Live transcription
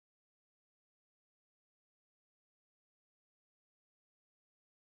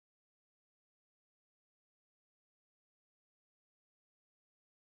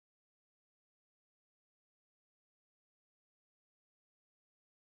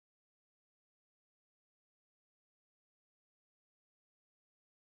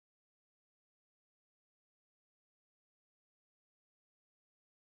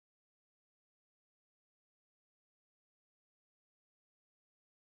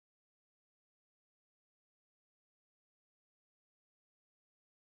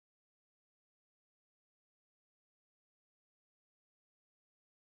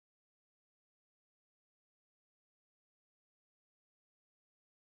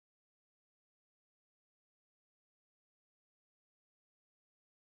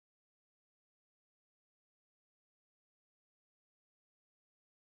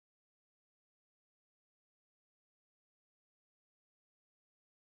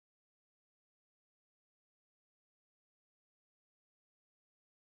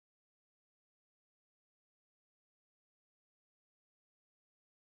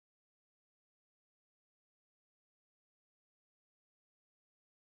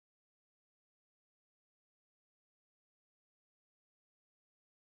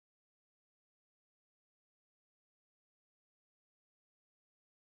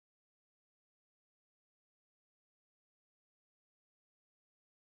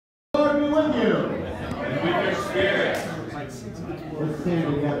Spirit. Let's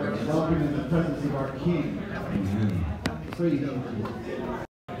stand together, welcome in the presence of our King. Amen. Praise you.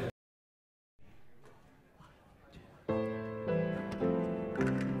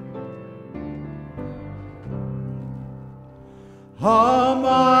 A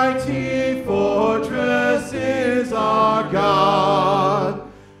mighty fortress is our God,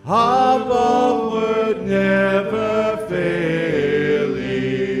 above never failing.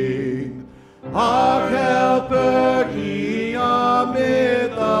 Our helper, he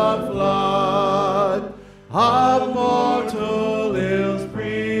amid the flood of mortal ills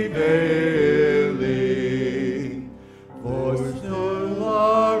prevailing. For still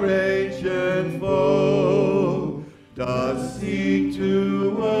our ancient foe does seek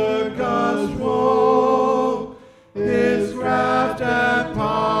to work us woe. His craft and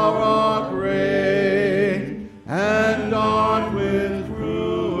power are great, and armed with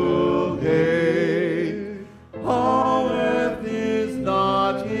cruel hate. All earth is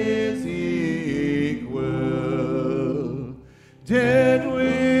not his equal. Did we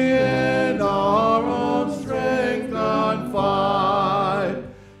in our own strength confide,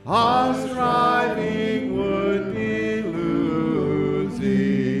 our striving would be losing.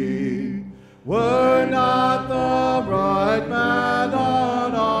 Were not the right man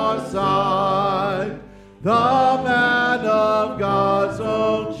on our side, the man of God's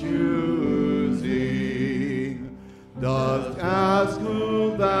own choosing. Dost ask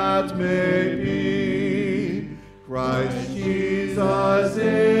who that may be? Christ Jesus,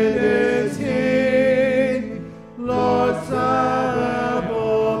 it is he. Lord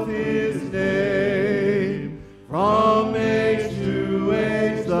Sabaoth his name, from age to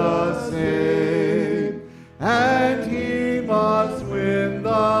age the same, and he must win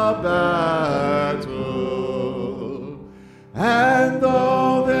the battle. And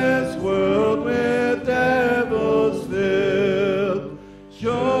though this world with devils filled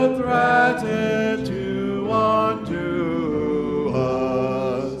should threaten to undo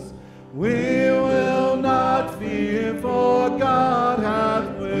us, we will not fear, for God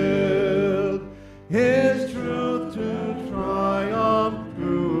hath willed his truth to triumph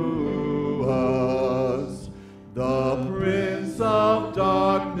through us. The Prince of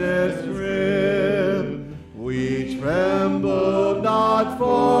Darkness grim, we tremble not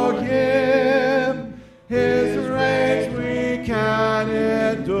for him. His rage we can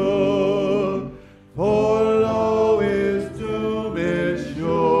endure, for lo, his doom is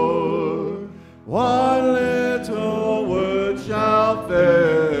sure. One little word shall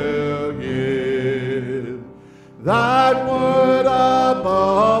fail him, that word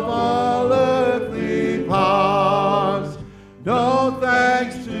above all earthly powers. No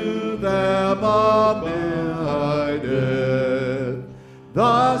thanks to them abideth.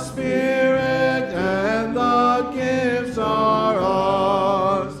 The Spirit and the gifts are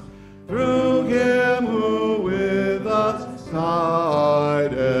ours, through him who with us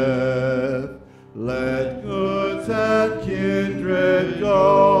sideth. Let goods and kindred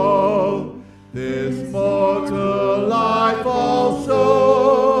go, this mortal life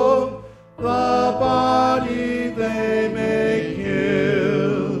also. The body they may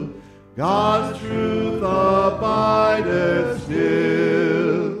kill, God's truth abideth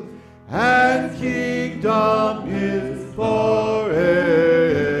still, and kingdom is forever.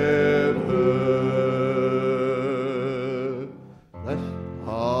 Amen.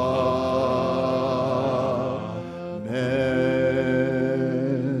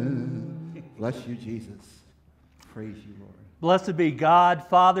 Bless you, Jesus. Praise you, Lord. Blessed be God,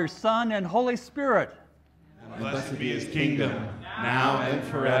 Father, Son, and Holy Spirit. And blessed be his kingdom, now and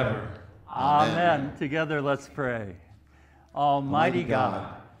forever. Amen. Together let's pray. Almighty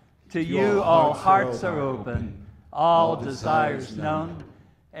God, to you all hearts are open, all desires known,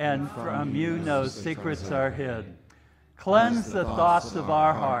 and from you no secrets are hid. Cleanse the thoughts of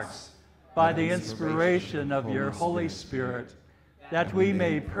our hearts by the inspiration of your Holy Spirit, that we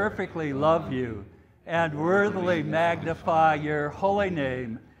may perfectly love you and worthily magnify your holy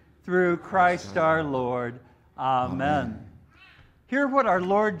name, through Christ our Lord. Amen. Hear what our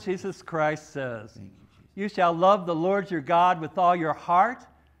Lord Jesus Christ says. You shall love the Lord your God with all your heart,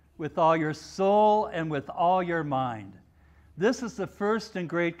 with all your soul, and with all your mind. This is the first and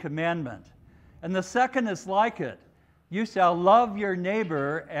great commandment. And the second is like it. You shall love your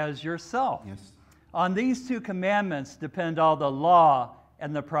neighbor as yourself. Yes. On these two commandments depend all the law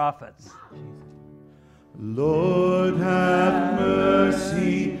and the prophets. Lord, have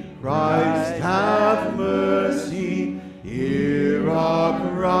mercy. Christ, have mercy. Hear our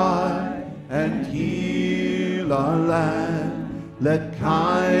cry and heal our land. Let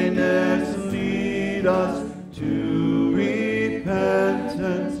kindness lead us to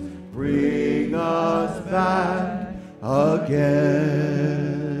repentance, bring us back again.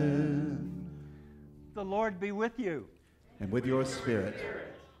 The Lord be with you. And with your spirit.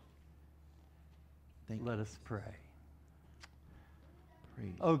 Let us pray.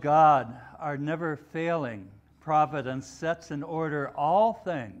 Praise. O God, our never-failing providence sets in order all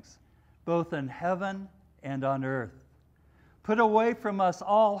things, both in heaven and on earth. Put away from us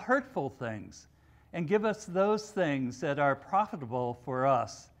all hurtful things, and give us those things that are profitable for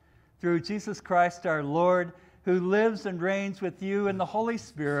us. Through Jesus Christ our Lord, who lives and reigns with you in the Holy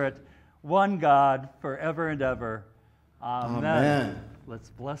Spirit, one God, forever and ever. Amen. Amen. Let's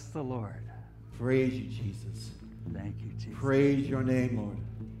bless the Lord. Praise you, Jesus. Thank you, Jesus. Praise your name, Lord.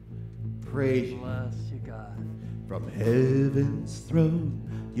 Praise you. Bless you, God. From heaven's throne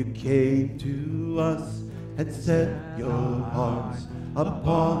you came to us and set your hearts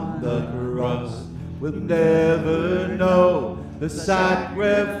upon the cross. We'll never know the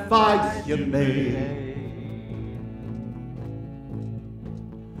sacrifice you made.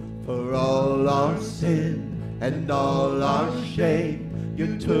 For all our sin and all our shame,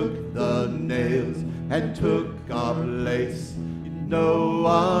 you took the nails and took our place. No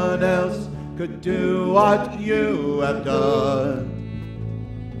one else could do what you have done.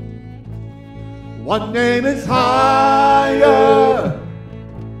 One name is higher,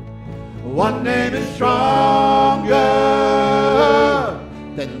 one name is stronger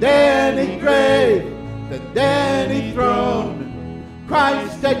than any grave, than any throne.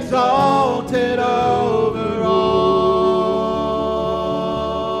 Christ exalted over all.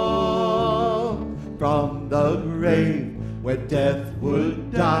 From the grave where death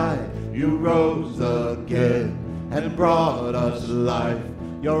would die, you rose again and brought us life.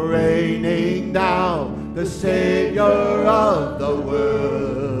 You're reigning now, the Savior of the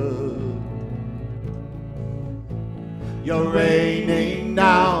world. You're reigning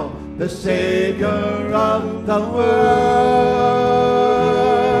now, the Savior of the world.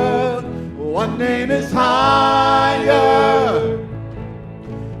 One name is higher,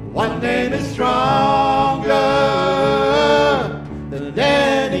 one name is stronger than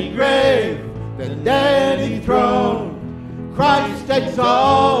any grave, than any throne. Christ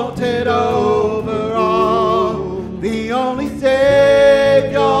exalted over all, the only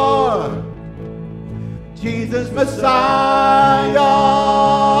Savior, Jesus Messiah.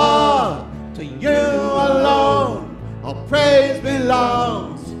 To you alone all praise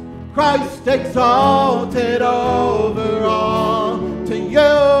belongs. Christ exalted over all. To you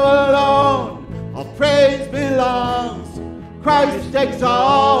alone all praise belongs. Christ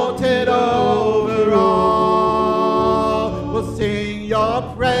exalted over all. We'll sing your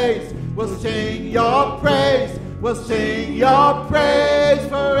praise, we'll sing your praise, we'll sing your praise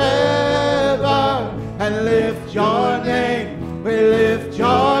forever. And lift your name, we lift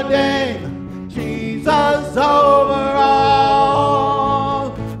your name, Jesus over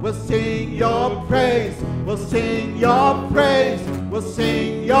all. We'll sing your praise, we'll sing your praise, we'll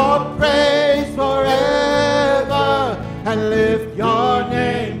sing your praise forever. And lift your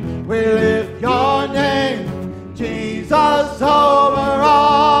name, we lift your name, Jesus over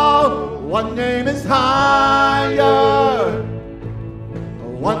all. One name is higher,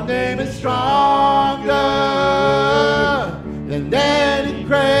 one name is stronger than any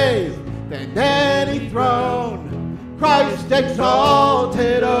grave, than any throne. Christ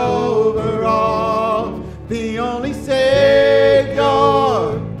exalted over all, the only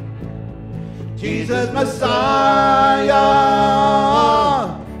Savior, Jesus Messiah.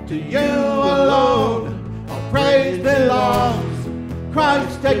 To you alone all praise belongs.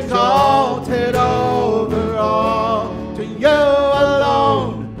 Christ exalted over all. To you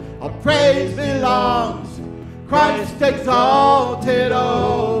alone all praise belongs. Christ exalted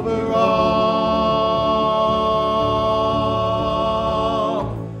over all.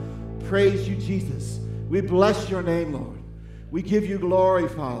 Praise you, Jesus. We bless your name, Lord. We give you glory,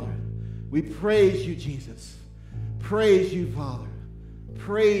 Father. We praise you, Jesus. Praise you, Father.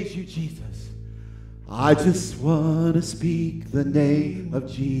 Praise you, Jesus. I just want to speak the name of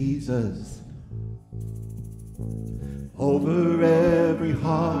Jesus over every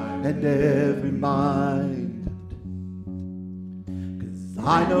heart and every mind. 'Cause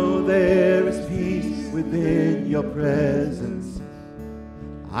I know there is peace within your presence.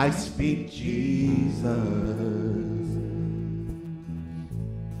 I speak Jesus.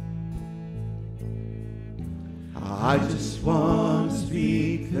 I just want to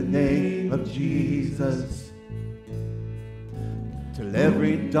speak the name of Jesus till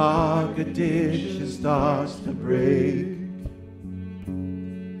every dark addiction starts to break,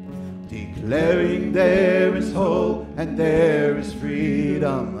 declaring there is hope and there is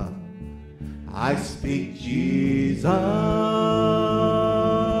freedom. I speak Jesus,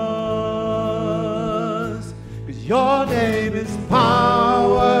 'cause your name is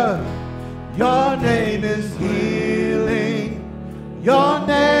power, your name is healing, your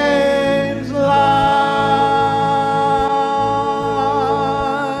name is life.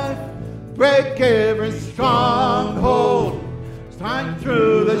 Break every stronghold, shine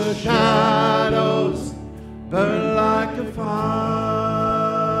through the shadows, burn like a fire.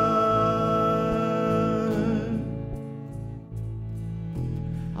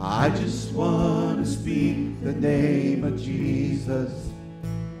 I just want to speak the name of Jesus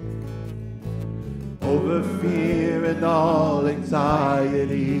over fear and all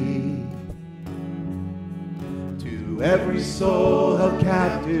anxiety. To every soul held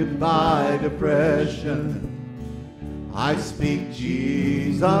captive by depression, I speak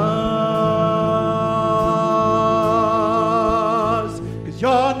Jesus, 'cause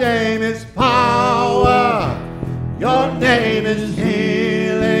your name is power, your name is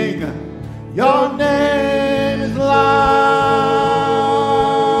healing, your name is life.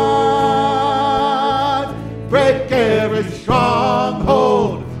 Break every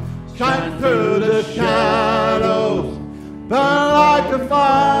stronghold, shine through the shadows, burn like a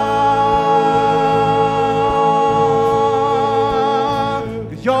fire.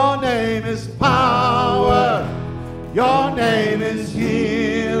 'Cause your name is power, your name is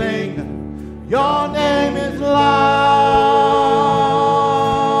healing, your name is life.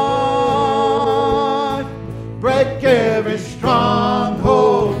 Break every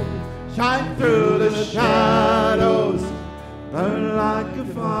stronghold, shine through the shadows, burn like a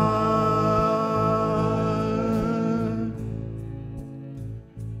fire.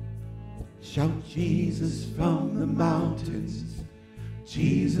 Shout Jesus from the mountains,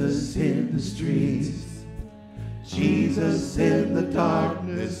 Jesus in the streets, Jesus in the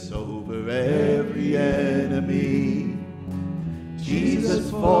darkness over every enemy. Jesus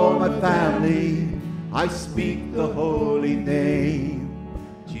for my family, I speak the holy name,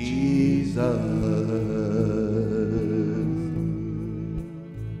 Jesus.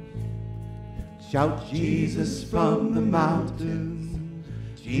 Shout Jesus from the mountains,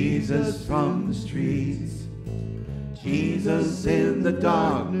 Jesus from the streets, Jesus in the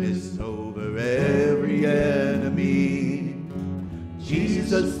darkness over every enemy.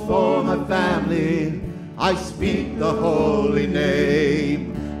 Jesus for my family, I speak the holy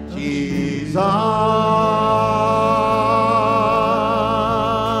name, Jesus.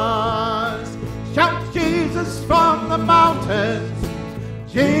 Shout Jesus from the mountains,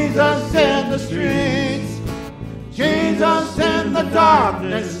 Jesus in the streets, Jesus in the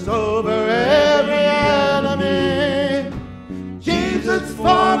darkness over every enemy. Jesus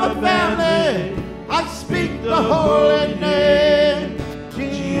for my family, I speak the holy name,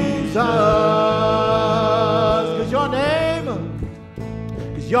 Jesus. 'Cause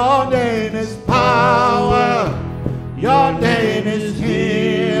your name is power, your name is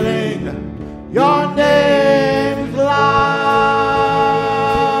healing, your name is life.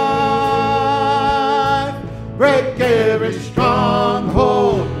 Break every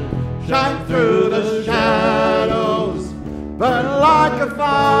stronghold, shine through the shadows, burn like a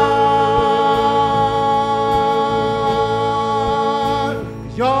fire.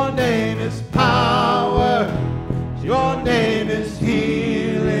 'Cause your name is power, your name is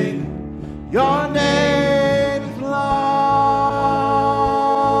healing, your name is life.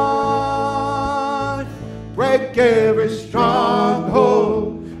 Break every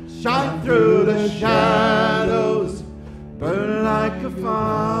stronghold, shine through the shadows, burn like a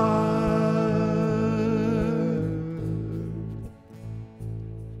fire.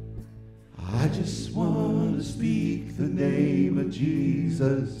 I just want to speak the name of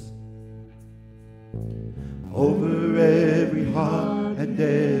Jesus over every heart and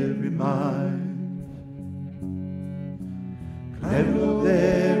every mind. And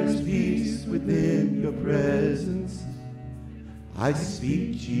there is peace within your presence. I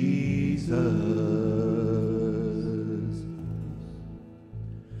speak Jesus.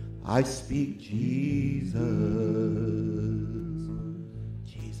 I speak Jesus.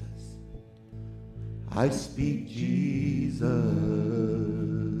 Jesus. I speak Jesus.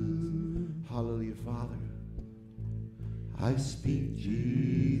 Hallelujah, Father. I speak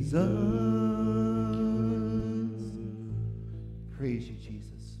Jesus. Praise you,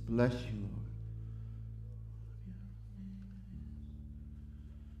 Jesus. Bless you, Lord.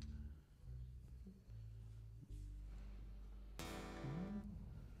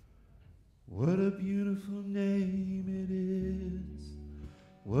 What a beautiful name it is.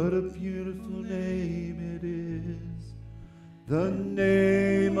 What a beautiful name it is, the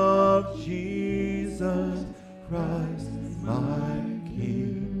name of Jesus Christ, my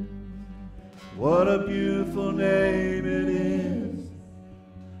King. What a beautiful name it is,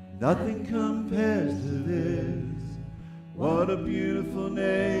 nothing compares to this. What a beautiful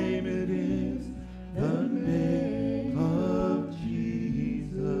name it is, the name of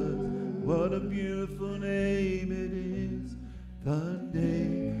Jesus. What a beautiful name it is, the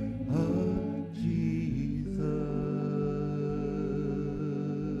name of Jesus.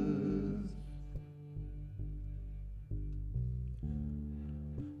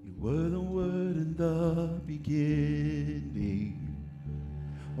 You were the Word in the beginning,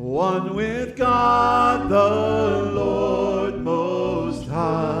 one with God the Lord Most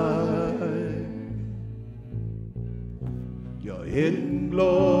High. Your hidden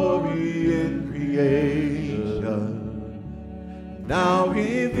glory in creation, now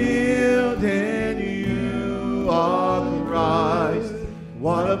revealed in you are Christ.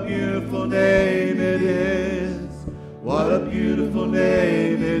 What a beautiful name it is, what a beautiful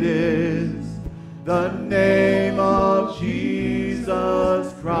name it is, the name of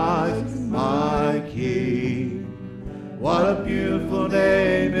Jesus Christ, my King. What a beautiful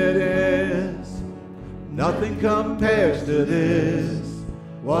name it is, nothing compares to this.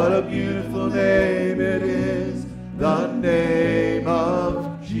 What a beautiful name it is, the name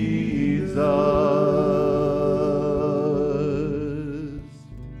of Jesus.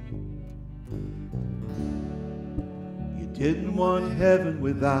 You didn't want heaven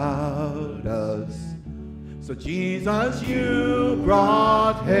without us, so Jesus, you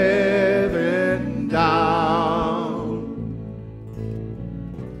brought heaven down.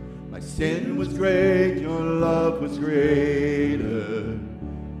 My sin was great, your love was greater.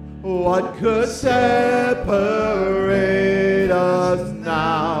 What could separate us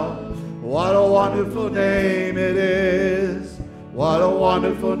now? What a wonderful name it is, what a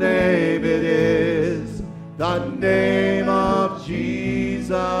wonderful name it is, the name of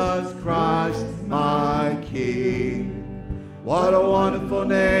Jesus Christ, my King. What a wonderful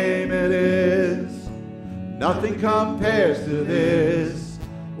name it is, nothing compares to this.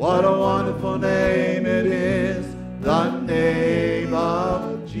 What a wonderful name it is, the name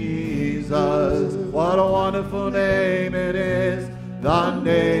of Jesus. What a wonderful name it is, the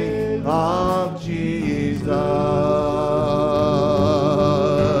name of Jesus.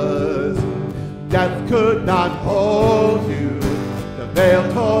 Death could not hold you, the veil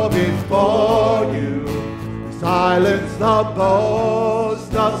tore before you, silence the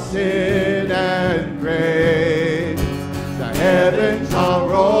boast of sin and grave. The heavens are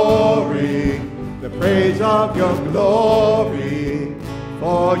roaring the praise of your glory,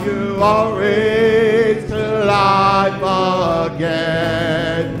 for you are raised to life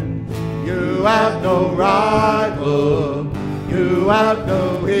again. You have no rival, you have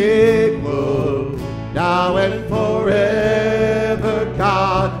no equal, now and forever,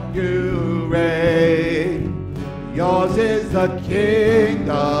 God, you reign. Yours is the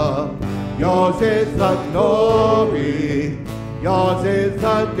kingdom, yours is the glory, yours is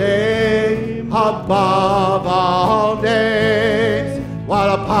the name above all names. What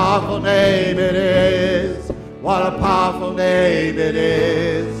a powerful name it is, what a powerful name it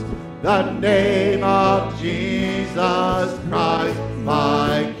is, the name of Jesus Christ,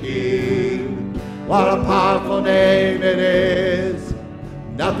 my King. What a powerful name it is,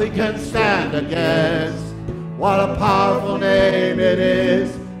 nothing can stand against. What a powerful name it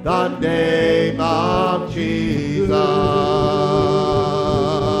is, the name of Jesus.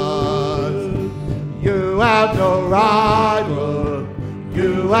 You have no rival,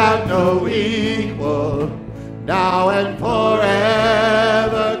 you have no equal, now and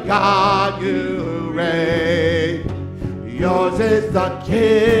forever, God, you reign. Yours is the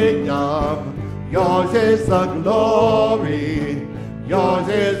kingdom, yours is the glory, yours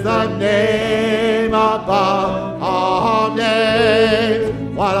is the name above all names.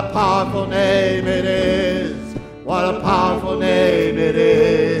 What a powerful name it is, what a powerful name it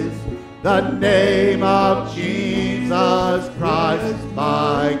is, the name of Jesus Christ,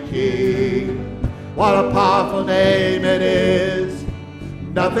 my King. What a powerful name it is,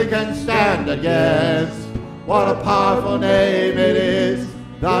 nothing can stand against. What a powerful name it is,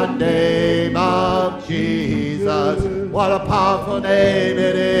 the name of Jesus. What a powerful name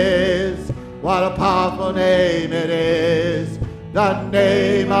it is, what a powerful name it is, the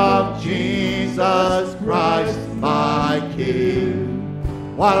name of Jesus Christ, my King.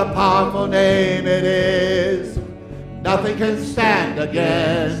 What a powerful name it is, nothing can stand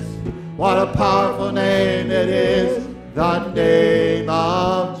against. What a powerful name it is, the name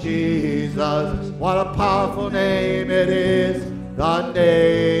of What a powerful name it is, the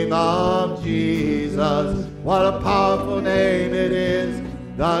name of Jesus. What a powerful name it is,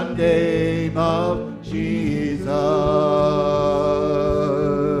 the name of Jesus.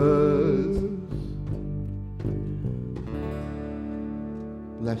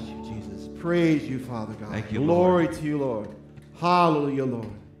 Bless you, Jesus. Praise you, Father God. Thank you, Glory Lord. to you, Lord. Hallelujah, Lord.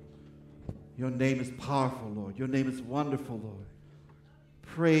 Your name is powerful, Lord. Your name is wonderful, Lord.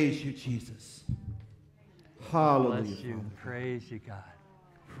 Praise you, Jesus. Hallelujah, Bless you. Father. Praise you, God.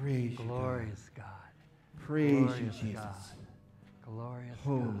 Praise you, God. Glorious God. Praise you, Glorious Jesus. God. Glorious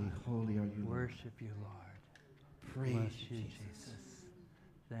Holy, God. holy are you, Lord. Worship you, Lord. Praise Bless you, you, Jesus. Jesus.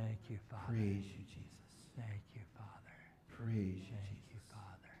 Thank you, Father. Praise you, Jesus. Thank you, Father. Praise you, Thank you, Jesus.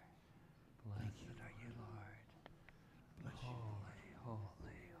 Father. Blessed are you, Lord. Bless you. Holy,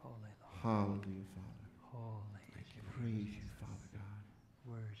 holy, holy Lord. Hallelujah, Father. Holy is your name, Praise you, Jesus. Father God.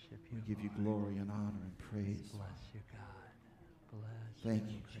 Worship We you, give you Lord. glory and honor and praise. Bless you, God. Bless Thank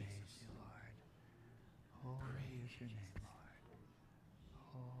you, you, praise Jesus. you, Lord. Holy is your name, Lord.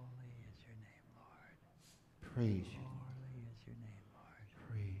 Holy is your name, Lord. Praise you, Lord. Holy is your name, Lord.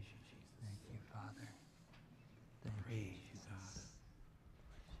 Praise you, Jesus. Thank you, Father. Thank you, Praise you, God. Jesus.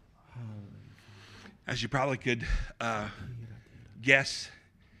 Hallelujah. As you probably could guess,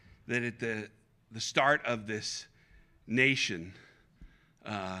 that at the start of this nation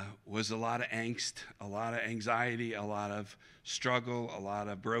was a lot of angst, a lot of anxiety, a lot of struggle, a lot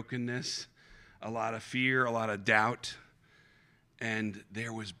of brokenness, a lot of fear, a lot of doubt, and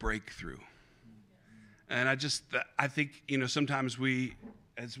there was breakthrough. And I think, sometimes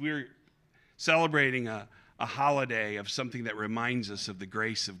as we're celebrating a holiday of something that reminds us of the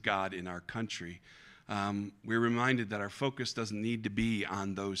grace of God in our country, we're reminded that our focus doesn't need to be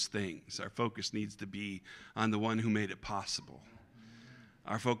on those things. Our focus needs to be on the one who made it possible.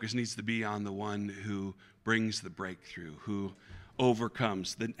 Our focus needs to be on the one who brings the breakthrough, who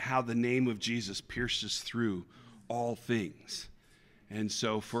overcomes, how the name of Jesus pierces through all things. And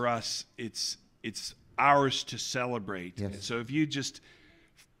so for us, it's ours to celebrate. Yes. So if you just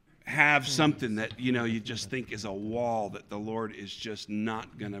have something that you just think is a wall that the Lord is just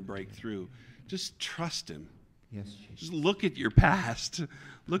not going to break through, just trust him. Yes, Jesus. Just look at your past.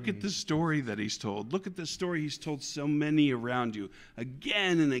 Look at the story that he's told. Look at the story he's told so many around you.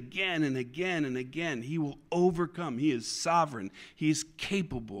 Again and again and again and again. He will overcome. He is sovereign. He is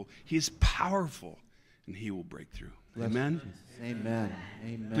capable. He is powerful. And he will break through. Bless Amen? you, Jesus. Amen.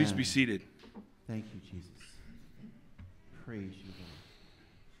 Amen. Please be seated. Thank you, Jesus. Praise you, Lord.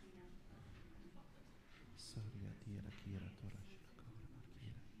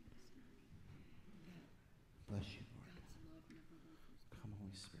 Bless you, Lord. Come,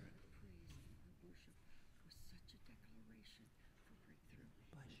 Holy Spirit.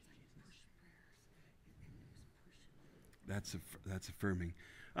 That's affirming.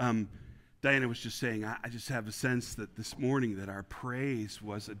 Diana was just saying, I just have a sense that this morning that our praise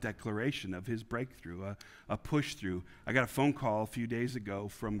was a declaration of his breakthrough, a push through. I got a phone call a few days ago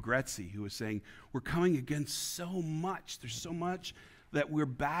from Gretzy, who was saying, we're coming against so much. There's so much that we're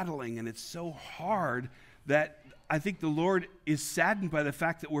battling, and it's so hard that I think the Lord is saddened by the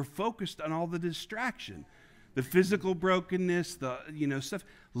fact that we're focused on all the distraction, the physical brokenness, the stuff.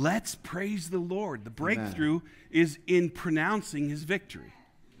 Let's praise the Lord. The breakthrough is in pronouncing his victory.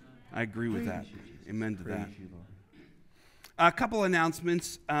 I agree with that. Amen to that. A couple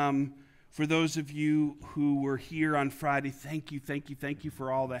announcements. For those of you who were here on Friday, thank you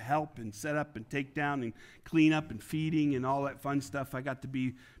for all the help and set up and take down and clean up and feeding and all that fun stuff. I got to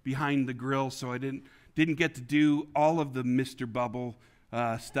be behind the grill, so I didn't get to do all of the Mr. Bubble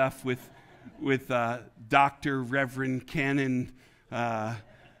stuff with Dr. Reverend Canon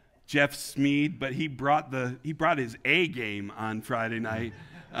Jeff Smead, but he brought his A game on Friday night.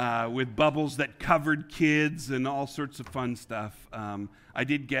 With bubbles that covered kids and all sorts of fun stuff. I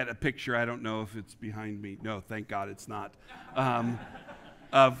did get a picture, I don't know if it's behind me. No, thank God it's not.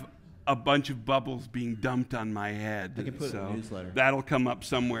 Of a bunch of bubbles being dumped on my head. I can put it in the newsletter. That'll come up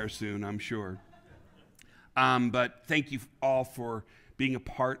somewhere soon, I'm sure. But thank you all for being a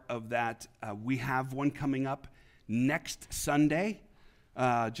part of that. We have one coming up next Sunday,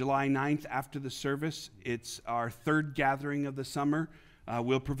 July 9th after the service. It's our third gathering of the summer.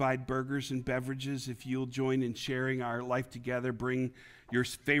 We'll provide burgers and beverages if you'll join in sharing our life together. Bring your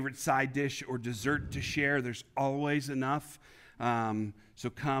favorite side dish or dessert to share. There's always enough. So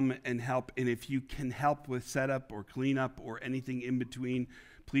come and help. And if you can help with setup or cleanup or anything in between,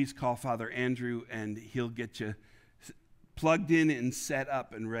 please call Father Andrew and he'll get you plugged in and set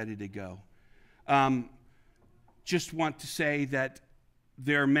up and ready to go. Just want to say that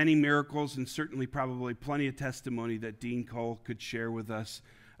there are many miracles and certainly probably plenty of testimony that Dean Cole could share with us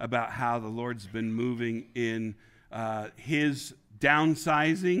about how the Lord's been moving in his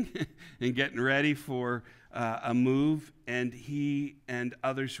downsizing and getting ready for a move, and he and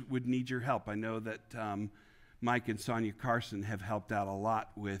others would need your help. I know that Mike and Sonia Carson have helped out a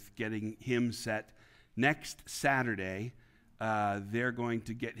lot with getting him set. Next Saturday, they're going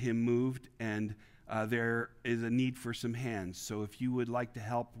to get him moved, and there is a need for some hands. So if you would like to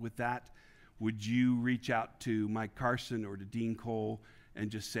help with that, would you reach out to Mike Carson or to Dean Cole and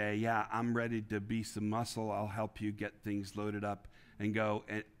just say, yeah, I'm ready to be some muscle. I'll help you get things loaded up and go.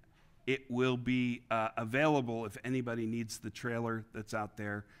 And it will be available if anybody needs the trailer that's out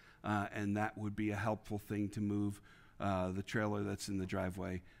there, and that would be a helpful thing to move the trailer that's in the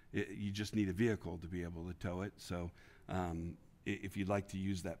driveway. You just need a vehicle to be able to tow it. So if you'd like to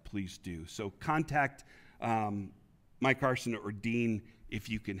use that, please do. So contact Mike Carson or Dean if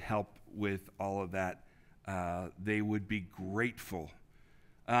you can help with all of that. They would be grateful.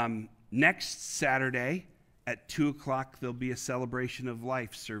 Next Saturday at 2 o'clock, there'll be a celebration of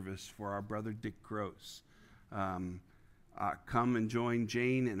life service for our brother Dick Gross. Come and join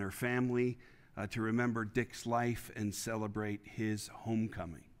Jane and her family to remember Dick's life and celebrate his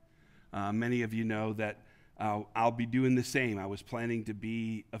homecoming. Many of you know that I'll be doing the same. I was planning to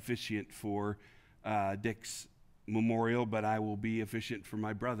be officiant for Dick's memorial, but I will be officiant for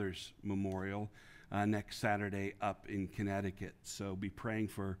my brother's memorial next Saturday up in Connecticut. So be praying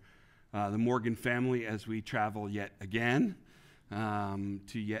for the Morgan family as we travel yet again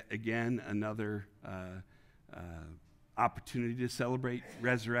to yet again another opportunity to celebrate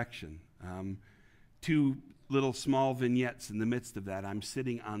resurrection. Two little small vignettes in the midst of that. I'm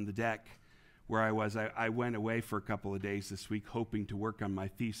sitting on the deck where I was. I went away for a couple of days this week hoping to work on my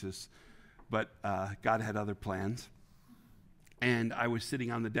thesis, but God had other plans. And I was sitting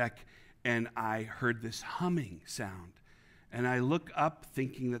on the deck and I heard this humming sound. And I look up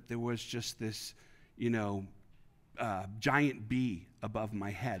thinking that there was just this, giant bee above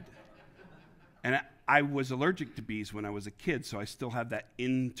my head. And I was allergic to bees when I was a kid, so I still have that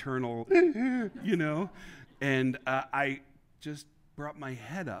internal, And I just brought my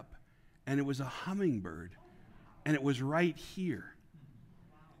head up, and it was a hummingbird, and it was right here.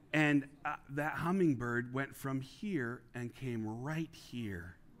 And that hummingbird went from here and came right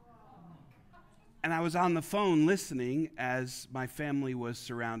here. And I was on the phone listening as my family was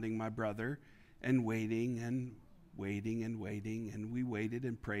surrounding my brother and waiting and waiting and waiting, and we waited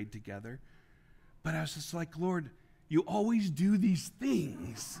and prayed together. But I was just like, Lord, you always do these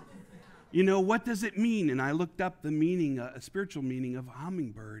things. What does it mean? And I looked up the meaning, a spiritual meaning of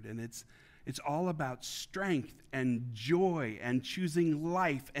hummingbird, and it's all about strength and joy and choosing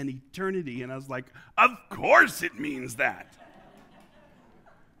life and eternity. And I was like, of course it means that.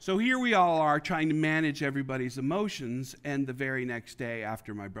 So here we all are trying to manage everybody's emotions, and the very next day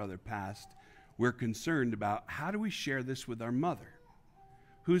after my brother passed, we're concerned about how do we share this with our mother,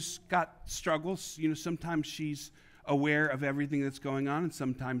 who's got struggles. Sometimes she's aware of everything that's going on and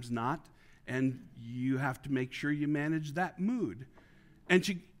sometimes not, and you have to make sure you manage that mood.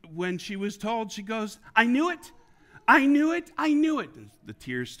 And when she was told, she goes, I knew it. I knew it. I knew it. And the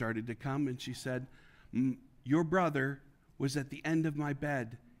tears started to come, and she said, your brother was at the end of my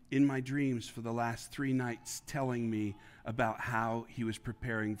bed in my dreams for the last 3 nights telling me about how he was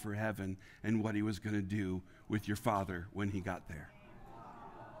preparing for heaven and what he was going to do with your father when he got there.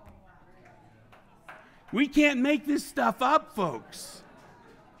 We can't make this stuff up, folks.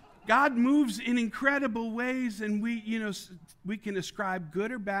 God moves in incredible ways, and we can ascribe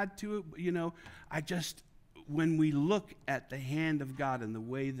good or bad to it. When we look at the hand of God and the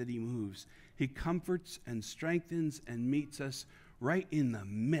way that he moves, he comforts and strengthens and meets us right in the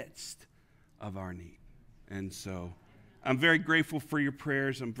midst of our need. And so I'm very grateful for your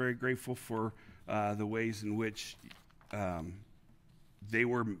prayers. I'm very grateful for the ways in which they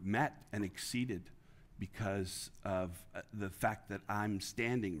were met and exceeded because of the fact that I'm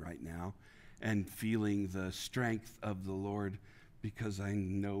standing right now and feeling the strength of the Lord, because I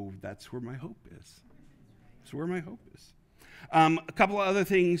know that's where my hope is. That's where my hope is. A couple of other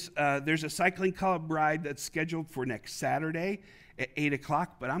things. There's a cycling club ride that's scheduled for next Saturday at 8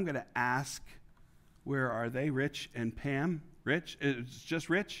 o'clock, but I'm going to ask, where are they, Rich and Pam? Rich? It's just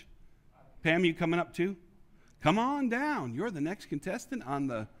Rich? Pam, you coming up too? Come on down. You're the next contestant on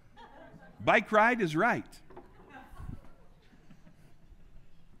the Bike Ride is Right.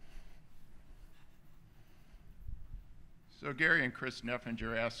 So Gary and Chris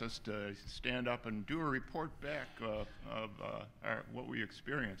Neffinger asked us to stand up and do a report back of what we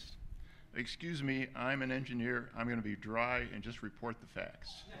experienced. excuse me, I'm an engineer. I'm going to be dry and just report the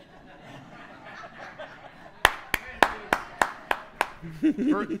facts.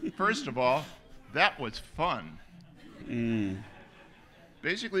 First of all, that was fun.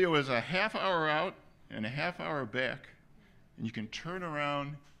 Basically, it was a half hour out and a half hour back, and you can turn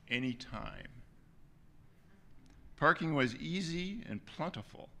around anytime. Parking was easy and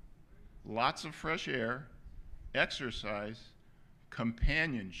plentiful. Lots of fresh air, exercise,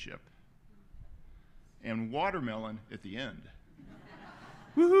 companionship, and watermelon at the end.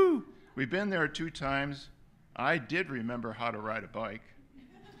 Woohoo! We've been there 2 times. I did remember how to ride a bike,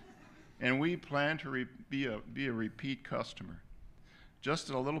 and we plan to be a repeat customer.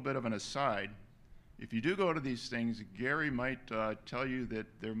 Just a little bit of an aside, if you do go to these things, Gary might tell you that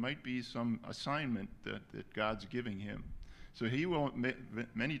there might be some assignment that God's giving him. So he will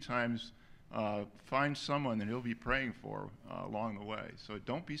many times find someone that he'll be praying for along the way. So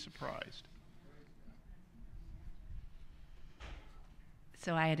don't be surprised.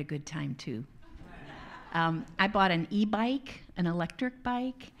 So I had a good time too. I bought an e-bike, an electric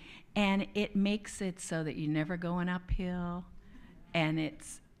bike, and it makes it so that you're never going uphill. And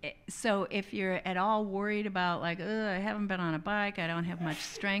so if you're at all worried about like, I haven't been on a bike, I don't have much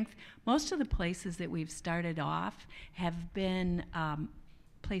strength, most of the places that we've started off have been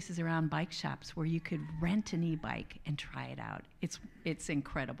places around bike shops where you could rent an e-bike and try it out. It's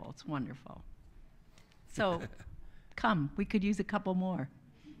incredible. It's wonderful. So come, we could use a couple more.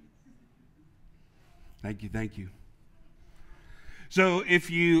 Thank you, thank you. So if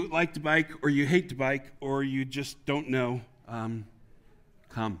you like to bike or you hate to bike or you just don't know,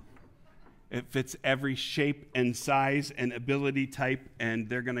 come. It fits every shape and size and ability type, and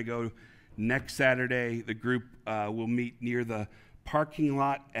they're going to go next Saturday. The group will meet near the parking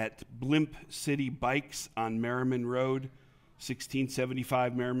lot at Blimp City Bikes on Merriman Road,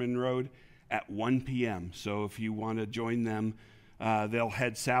 1675 Merriman Road, at 1 p.m. So if you want to join them, they'll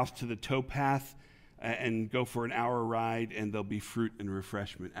head south to the towpath and go for an hour ride, and there'll be fruit and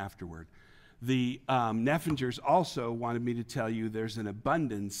refreshment afterward. The Neffingers also wanted me to tell you there's an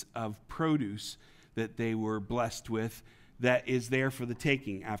abundance of produce that they were blessed with that is there for the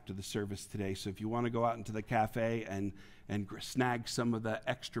taking after the service today. So if you want to go out into the cafe and snag some of the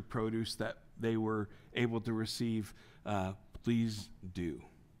extra produce that they were able to receive, please do.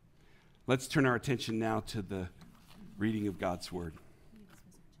 Let's turn our attention now to the reading of God's Word.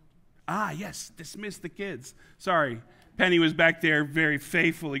 Yes, dismiss the kids. Sorry. Penny was back there very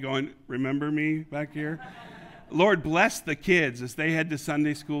faithfully going, remember me back here? Lord, bless the kids as they head to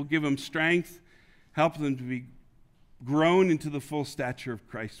Sunday school. Give them strength. Help them to be grown into the full stature of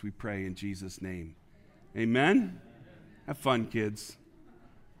Christ, we pray in Jesus' name. Amen? Have fun, kids.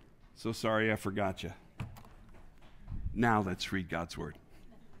 So sorry I forgot you. Now let's read God's Word.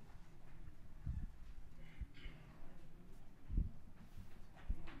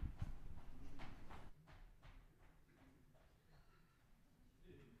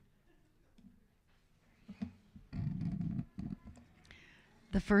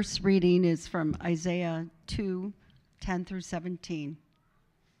 The first reading is from Isaiah 2:10 through 17.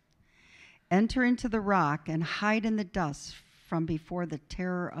 Enter into the rock and hide in the dust from before the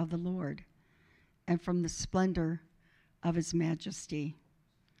terror of the Lord and from the splendor of his majesty.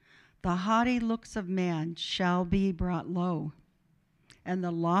 The haughty looks of man shall be brought low, and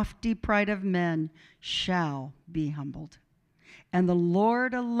the lofty pride of men shall be humbled. And the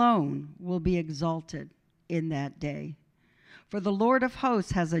Lord alone will be exalted in that day. For the Lord of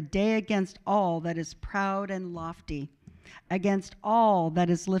hosts has a day against all that is proud and lofty, against all that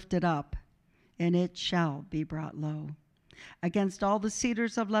is lifted up, and it shall be brought low. Against all the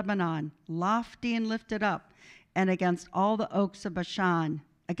cedars of Lebanon, lofty and lifted up, and against all the oaks of Bashan,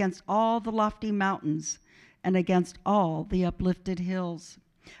 against all the lofty mountains, and against all the uplifted hills,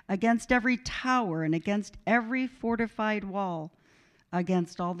 against every tower and against every fortified wall,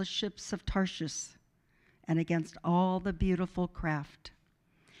 against all the ships of Tarshish, and against all the beautiful craft.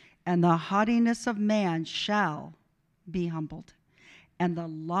 And the haughtiness of man shall be humbled, and the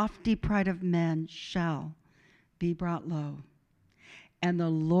lofty pride of men shall be brought low. And the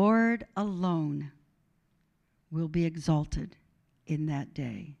Lord alone will be exalted in that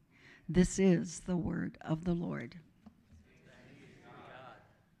day. This is the word of the Lord.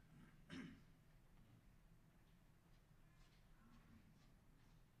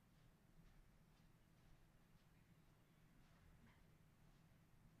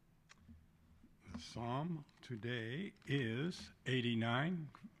 Psalm today is 89,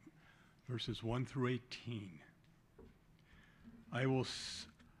 verses 1 through 18. I will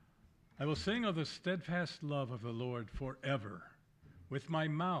sing of the steadfast love of the Lord forever. With my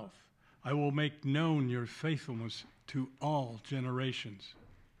mouth I will make known your faithfulness to all generations.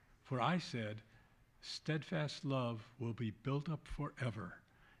 For I said, steadfast love will be built up forever.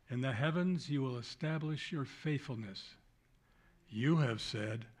 In the heavens you will establish your faithfulness. You have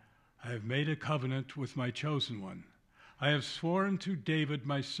said, I have made a covenant with my chosen one. I have sworn to David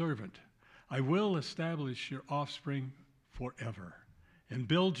my servant, I will establish your offspring forever and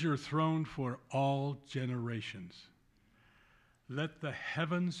build your throne for all generations. Let the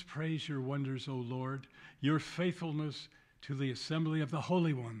heavens praise your wonders, O Lord, your faithfulness to the assembly of the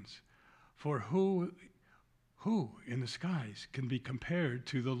holy ones. For who in the skies can be compared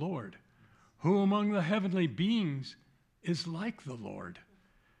to the Lord? Who among the heavenly beings is like the Lord?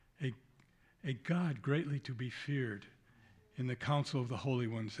 A God greatly to be feared in the council of the holy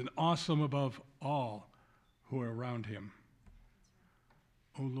ones, and awesome above all who are around him.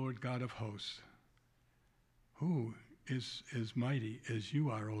 O Lord God of hosts, who is as mighty as you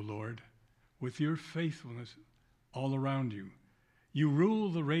are, O Lord, with your faithfulness all around you? You rule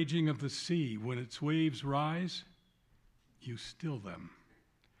the raging of the sea. When its waves rise, you still them.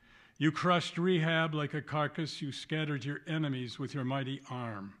 You crushed Rahab like a carcass. You scattered your enemies with your mighty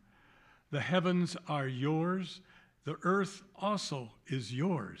arm. The heavens are yours. The earth also is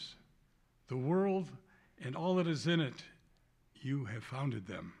yours. The world and all that is in it, you have founded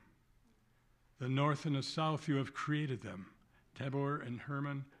them. The north and the south, you have created them. Tabor and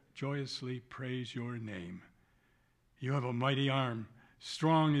Hermon joyously praise your name. You have a mighty arm.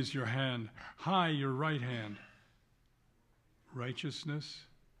 Strong is your hand. High your right hand. Righteousness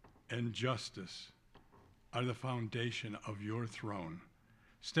and justice are the foundation of your throne.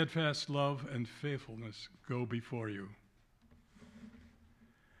 Steadfast love and faithfulness go before you.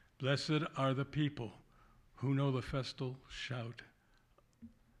 Blessed are the people who know the festal shout,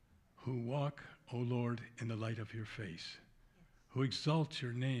 who walk, O Lord, in the light of your face, who exalt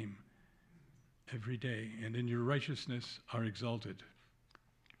your name every day, and in your righteousness are exalted.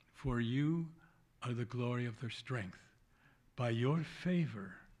 For you are the glory of their strength. By your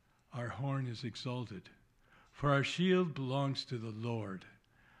favor our horn is exalted. For our shield belongs to the Lord,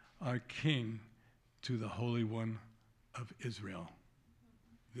 our King, to the Holy One of Israel.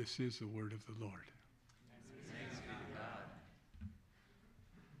 This is the word of the Lord. Thanks be to God.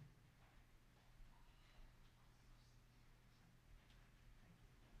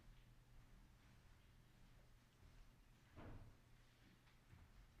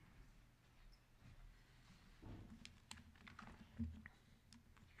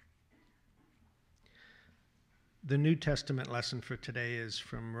 The New Testament lesson for today is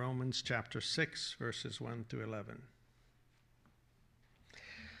from Romans chapter 6, verses 1 through 11.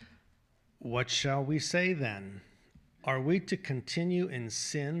 What shall we say then? Are we to continue in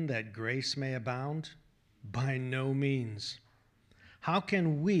sin that grace may abound? By no means. How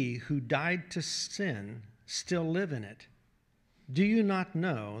can we who died to sin still live in it? Do you not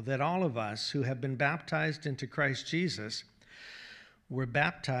know that all of us who have been baptized into Christ Jesus were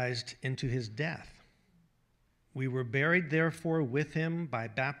baptized into his death? We were buried, therefore, with him by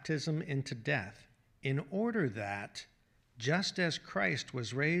baptism into death, in order that, just as Christ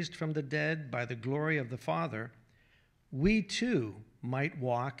was raised from the dead by the glory of the Father, we too might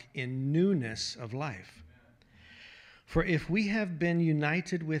walk in newness of life. For if we have been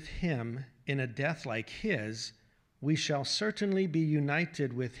united with him in a death like his, we shall certainly be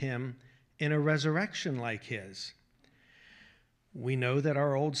united with him in a resurrection like his. We know that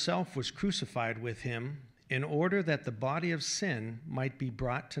our old self was crucified with him, in order that the body of sin might be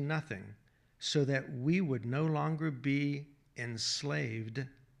brought to nothing, so that we would no longer be enslaved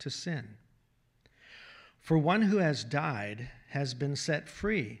to sin. For one who has died has been set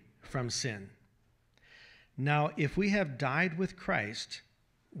free from sin. Now, if we have died with Christ,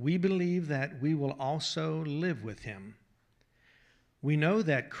 we believe that we will also live with him. We know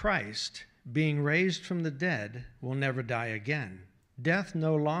that Christ, being raised from the dead, will never die again. Death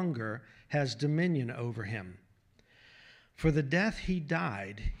no longer has dominion over him. For the death he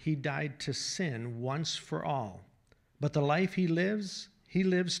died to sin once for all. But the life he lives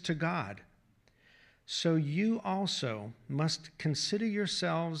to God. So you also must consider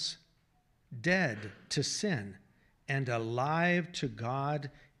yourselves dead to sin and alive to God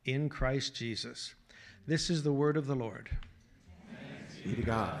in Christ Jesus. This is the word of the Lord. Thanks be to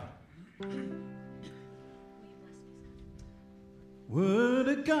God. Word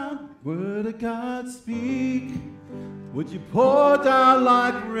of God, speak. Would you pour down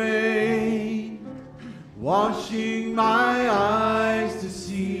like rain, washing my eyes to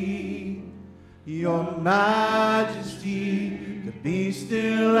see your majesty, to be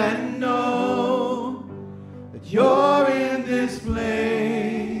still and know that you're in this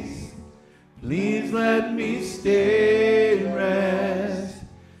place. let me stay and rest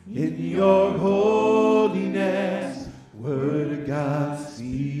in your holiness. Word of God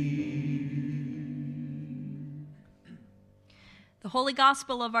speak. The Holy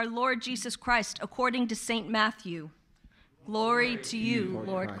Gospel of our Lord Jesus Christ according to St. Matthew. Glory to you,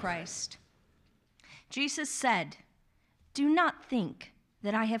 Lord Christ. Jesus said, "Do not think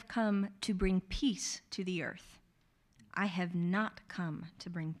that I have come to bring peace to the earth. I have not come to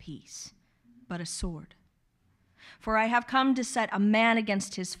bring peace, but a sword. For I have come to set a man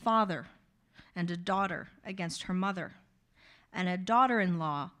against his father, and a daughter against her mother, and a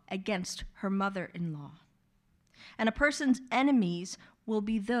daughter-in-law against her mother-in-law. And a person's enemies will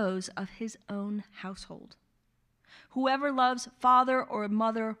be those of his own household. Whoever loves father or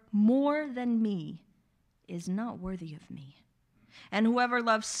mother more than me is not worthy of me. And whoever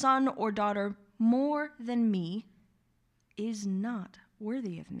loves son or daughter more than me is not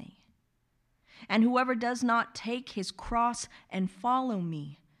worthy of me. And whoever does not take his cross and follow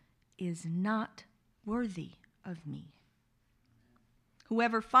me is not worthy of me.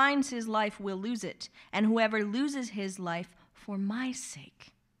 Whoever finds his life will lose it, and whoever loses his life for my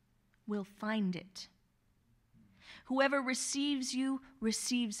sake will find it. Whoever receives you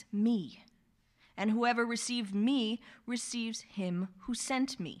receives me, and whoever receives me receives him who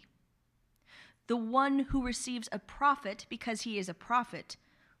sent me. The one who receives a prophet because he is a prophet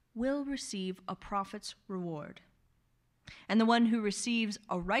will receive a prophet's reward. And the one who receives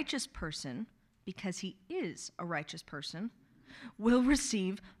a righteous person because he is a righteous person will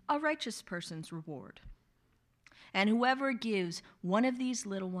receive a righteous person's reward. And whoever gives one of these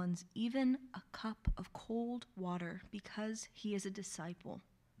little ones even a cup of cold water because he is a disciple,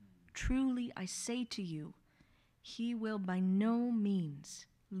 truly I say to you, he will by no means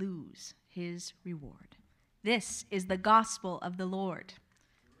lose his reward." This is the gospel of the Lord.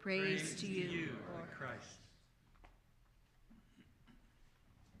 Praise to you, Lord Christ.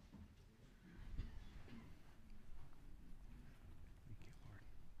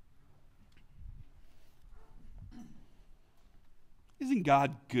 Isn't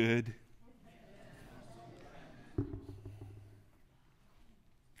God good?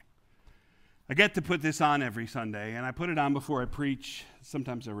 I get to put this on every Sunday, and I put it on before I preach.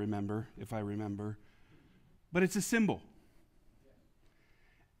 Sometimes I remember, if I remember. But it's a symbol.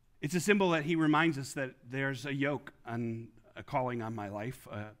 It's a symbol that he reminds us that there's a yoke, on a calling on my life.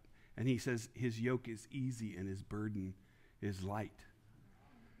 And he says his yoke is easy and his burden is light.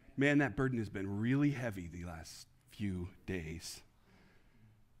 Man, that burden has been really heavy the last few days.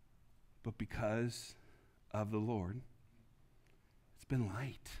 But because of the Lord, it's been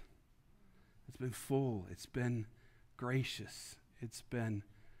light. It's been full. It's been gracious. It's been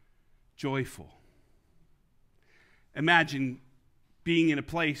joyful. Imagine being in a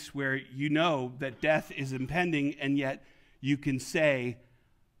place where you know that death is impending, and yet you can say,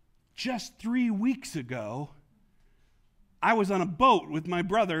 just 3 weeks ago, I was on a boat with my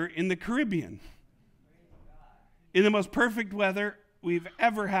brother in the Caribbean. In the most perfect weather we've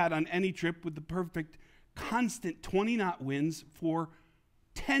ever had on any trip, with the perfect constant 20-knot winds for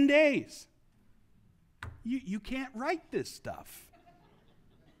 10 days. You can't write this stuff.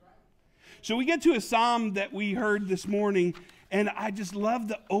 So we get to a psalm that we heard this morning, and I just love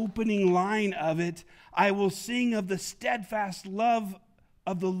the opening line of it. I will sing of the steadfast love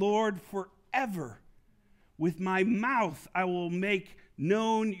of the Lord forever. With my mouth I will make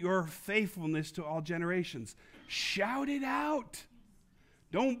known your faithfulness to all generations. Shout it out.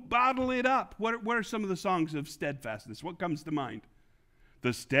 Don't bottle it up. What are some of the songs of steadfastness? What comes to mind?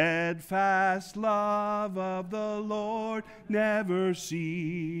 The steadfast love of the Lord never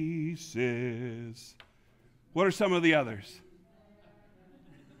ceases. What are some of the others?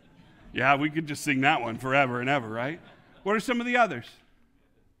 Yeah, we could just sing that one forever and ever, right? What are some of the others?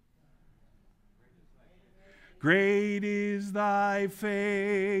 Great is thy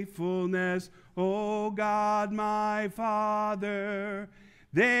faithfulness, O God my Father.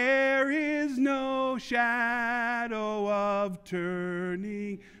 There is no shadow of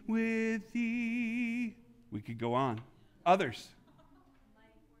turning with thee. We could go on. Others.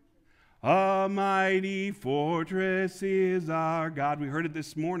 A mighty fortress is our God. We heard it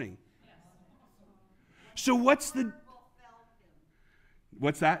this morning. So what's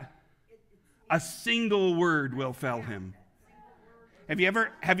that? A single word will fell him. Have you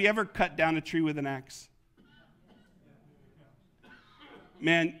ever cut down a tree with an axe?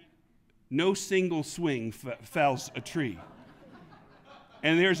 Man, no single swing fells a tree.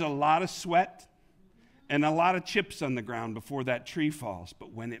 And there's a lot of sweat and a lot of chips on the ground before that tree falls.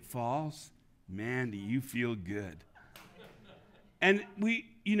 But when it falls, man, do you feel good. And we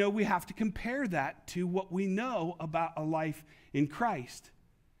we have to compare that to what we know about a life in Christ,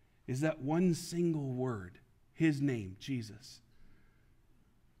 is that one single word, his name, Jesus,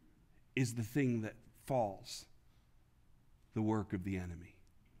 is the thing that falls the work of the enemy.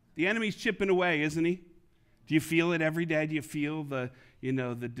 The enemy's chipping away, isn't he? Do you feel it every day? Do you feel the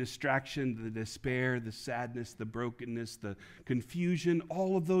distraction, the despair, the sadness, the brokenness, the confusion,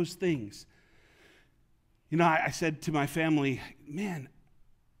 all of those things? I said to my family, man,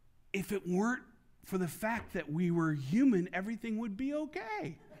 if it weren't for the fact that we were human, everything would be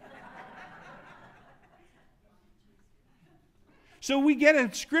okay. So we get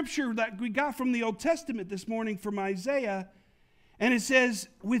a scripture that we got from the Old Testament this morning from Isaiah, and it says,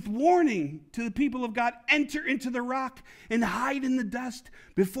 with warning to the people of God, enter into the rock and hide in the dust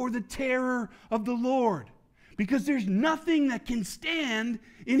before the terror of the Lord, because there's nothing that can stand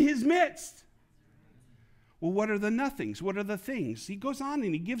in his midst. Well, what are the nothings? What are the things? He goes on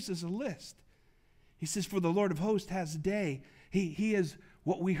and he gives us a list. He says, for the Lord of hosts has a day. He is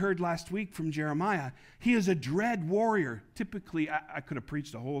what we heard last week from Jeremiah. He is a dread warrior. Typically, I could have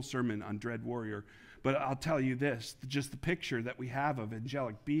preached a whole sermon on dread warrior, but I'll tell you this, just the picture that we have of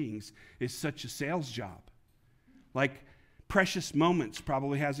angelic beings is such a sales job. Like Precious Moments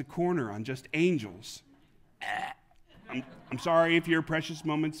probably has a corner on just angels. I'm sorry if you're a Precious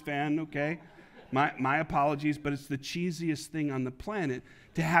Moments fan, okay? My apologies, but it's the cheesiest thing on the planet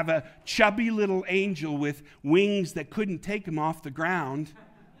to have a chubby little angel with wings that couldn't take him off the ground.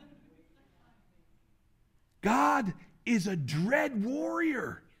 God is a dread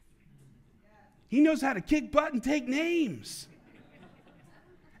warrior. He knows how to kick butt and take names.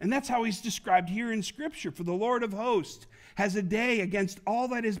 And that's how he's described here in Scripture. For the Lord of hosts has a day against all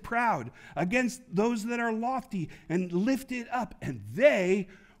that is proud, against those that are lofty and lifted up, and they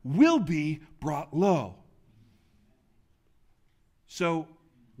will be brought low. So,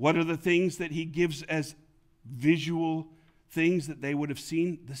 what are the things that he gives as visual things that they would have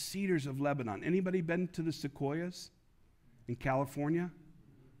seen? The cedars of Lebanon. Anybody been to the sequoias in California?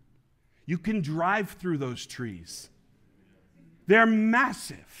 You can drive through those trees. They're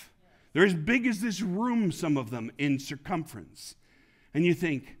massive. They're as big as this room, some of them, in circumference. And you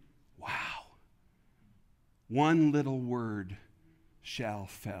think, wow, one little word shall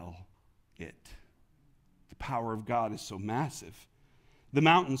fell it. The power of God is so massive. The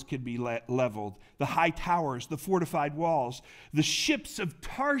mountains could be leveled, the high towers, the fortified walls, the ships of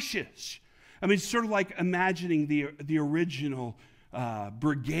Tarshish. I mean, it's sort of like imagining the original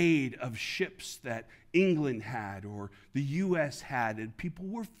brigade of ships that England had or the U.S. had, and people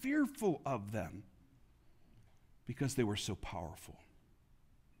were fearful of them because they were so powerful.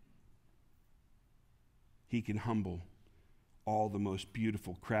 He can humble all the most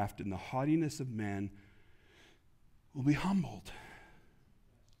beautiful craft, and the haughtiness of man will be humbled.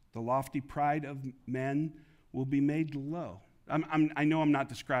 The lofty pride of men will be made low. I know I'm not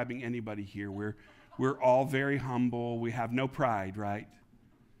describing anybody here. We're all very humble. We have no pride, right?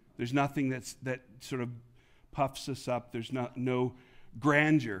 There's nothing that sort of puffs us up. There's no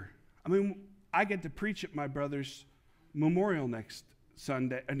grandeur. I mean, I get to preach at my brother's memorial next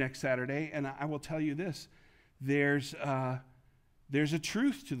Saturday, and I will tell you this: there's a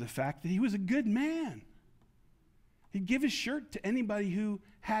truth to the fact that he was a good man. He'd give his shirt to anybody who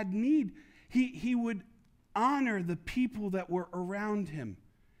had need. He would honor the people that were around him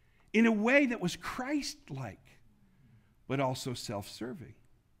in a way that was Christ-like, but also self-serving.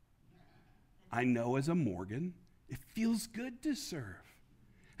 I know as a Morgan, it feels good to serve.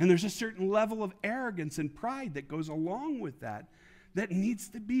 And there's a certain level of arrogance and pride that goes along with that needs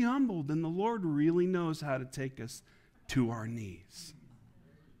to be humbled. And the Lord really knows how to take us to our knees.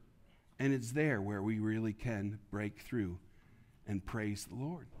 And it's there where we really can break through and praise the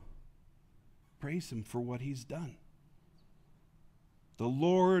Lord. Praise him for what he's done. The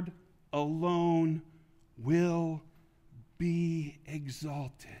Lord alone will be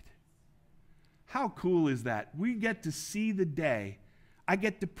exalted. How cool is that? We get to see the day. I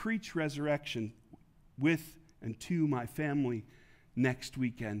get to preach resurrection with and to my family next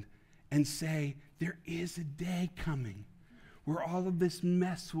weekend and say, there is a day coming where all of this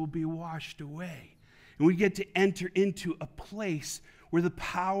mess will be washed away. And we get to enter into a place where the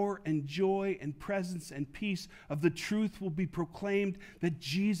power and joy and presence and peace of the truth will be proclaimed that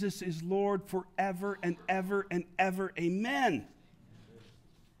Jesus is Lord forever and ever and ever. Amen.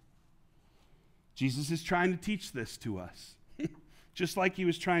 Jesus is trying to teach this to us, just like he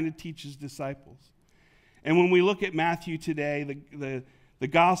was trying to teach his disciples. And when we look at Matthew today, the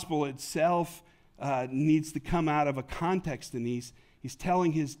gospel itself needs to come out of a context, and he's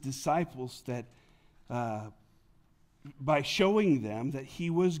telling his disciples that by showing them that he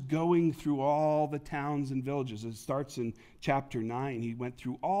was going through all the towns and villages. It starts in chapter 9. He went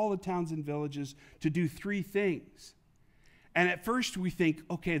through all the towns and villages to do 3 things. And at first we think,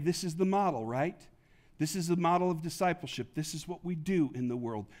 okay, this is the model, right? This is the model of discipleship. This is what we do in the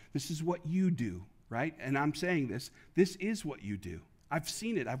world. This is what you do, right? And I'm saying this is what you do. I've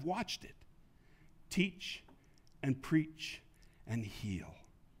seen it. I've watched it. Teach and preach and heal.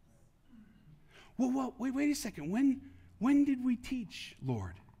 Well, wait a second. When did we teach,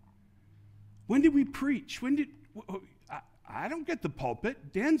 Lord? When did we preach? I don't get the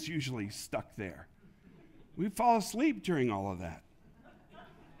pulpit. Dan's usually stuck there. We fall asleep during all of that.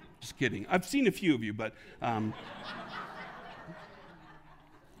 Just kidding. I've seen a few of you, but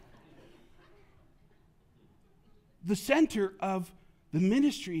the center of the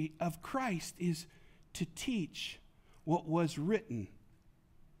ministry of Christ is to teach what was written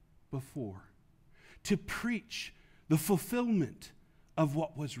before, to preach the fulfillment of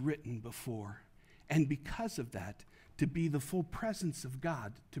what was written before, and because of that, to be the full presence of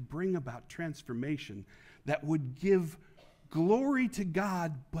God, to bring about transformation that would give glory to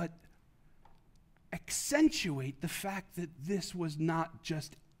God, but accentuate the fact that this was not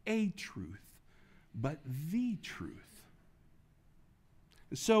just a truth, but the truth.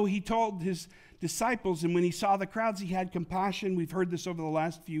 So he told his disciples, and when he saw the crowds, he had compassion. We've heard this over the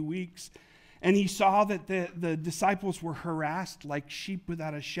last few weeks. And he saw that the disciples were harassed like sheep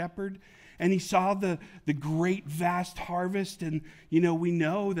without a shepherd. And he saw the great vast harvest. And, we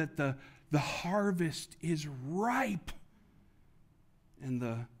know that the harvest is ripe. And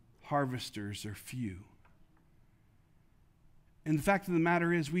the harvesters are few. And the fact of the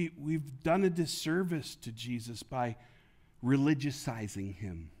matter is we've done a disservice to Jesus by religiousizing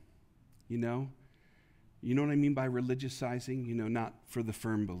him. You know what I mean by religiousizing? Not for the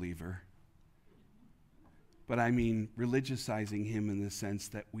firm believer. But I mean religiousizing him in the sense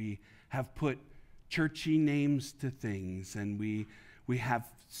that we have put churchy names to things, and we have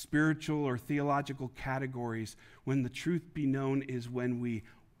spiritual or theological categories, when the truth be known is when we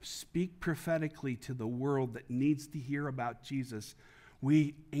speak prophetically to the world that needs to hear about Jesus,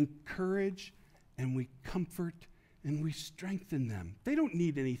 we encourage and we comfort and we strengthen them. They don't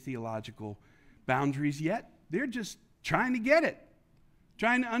need any theological boundaries yet. They're just trying to get it,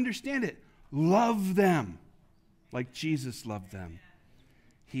 trying to understand it. Love them like Jesus loved them.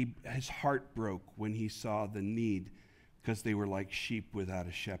 His heart broke when he saw the need because they were like sheep without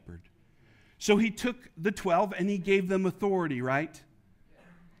a shepherd. So he took the 12 and he gave them authority, right?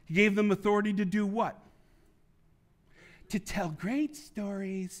 He gave them authority to do what? To tell great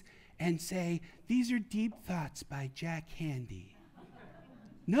stories and say, these are deep thoughts by Jack Handy.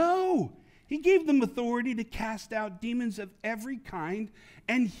 No, he gave them authority to cast out demons of every kind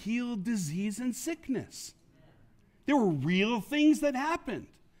and heal disease and sickness. There were real things that happened.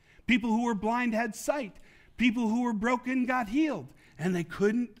 People who were blind had sight. People who were broken got healed. And they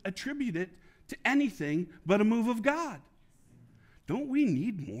couldn't attribute it to anything but a move of God. Don't we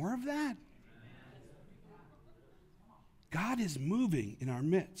need more of that? God is moving in our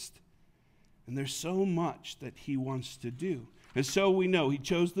midst. And there's so much that he wants to do. And so we know he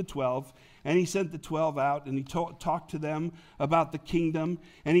chose the 12, and he sent the 12 out, and he talked to them about the kingdom.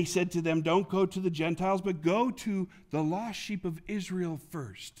 And he said to them, don't go to the Gentiles, but go to the lost sheep of Israel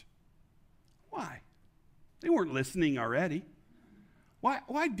first. Why? They weren't listening already.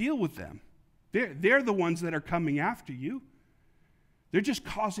 Why deal with them? They're the ones that are coming after you. They're just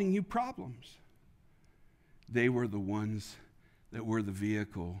causing you problems. They were the ones that were the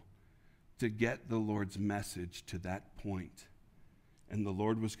vehicle to get the Lord's message to that point. And the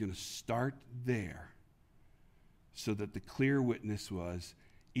Lord was going to start there so that the clear witness was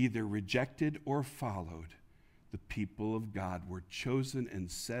either rejected or followed. The people of God were chosen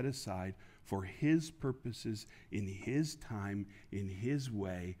and set aside for his purposes, in his time, in his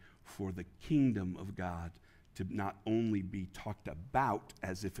way, for the kingdom of God to not only be talked about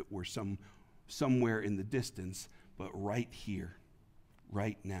as if it were somewhere in the distance, but right here,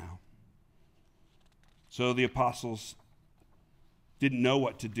 right now. So the apostles didn't know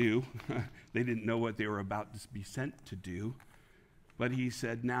what to do. They didn't know what they were about to be sent to do. But he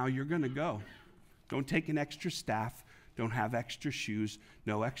said, now you're going to go. Don't take an extra staff. Don't have extra shoes.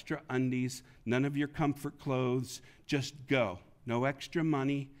 No extra undies. None of your comfort clothes. Just go. No extra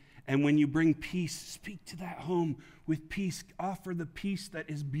money. And when you bring peace, speak to that home with peace. Offer the peace that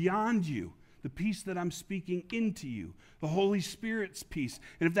is beyond you. The peace that I'm speaking into you. The Holy Spirit's peace.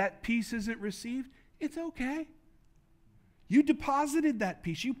 And if that peace isn't received, it's okay. You deposited that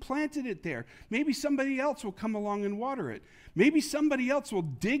peace. You planted it there. Maybe somebody else will come along and water it. Maybe somebody else will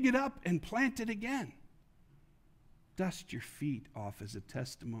dig it up and plant it again. Dust your feet off as a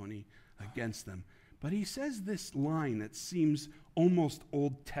testimony against them. But he says this line that seems almost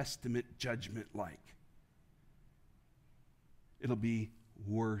Old Testament judgment-like. It'll be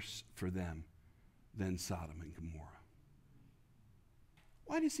worse for them than Sodom and Gomorrah.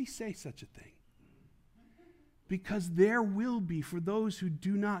 Why does he say such a thing? Because there will be, for those who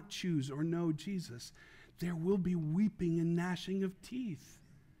do not choose or know Jesus, there will be weeping and gnashing of teeth.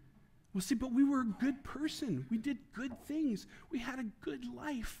 Well, see, but we were a good person. We did good things. We had a good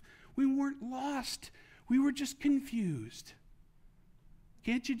life. We weren't lost. We were just confused.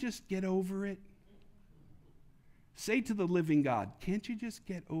 Can't you just get over it? Say to the living God, can't you just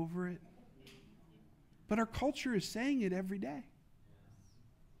get over it? But our culture is saying it every day.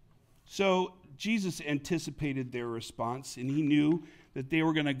 So Jesus anticipated their response, and he knew that they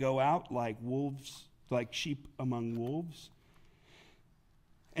were going to go out like wolves, like sheep among wolves.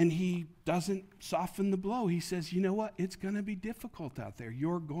 And he doesn't soften the blow. He says, you know what? It's going to be difficult out there.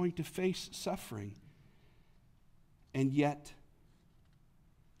 You're going to face suffering. And yet,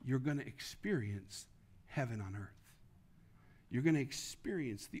 you're going to experience heaven on earth. You're going to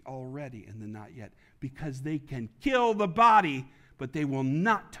experience the already and the not yet, because they can kill the body, but they will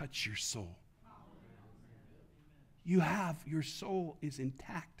not touch your soul. Your soul is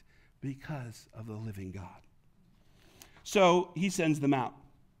intact because of the living God. So he sends them out.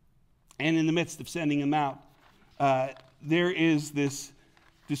 And in the midst of sending them out, there is this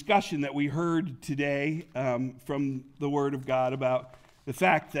discussion that we heard today from the Word of God about the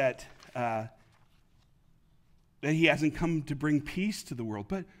fact that he hasn't come to bring peace to the world.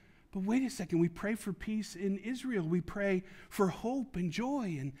 But wait a second, we pray for peace in Israel. We pray for hope and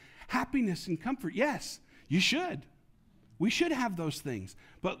joy and happiness and comfort. Yes, you should. We should have those things.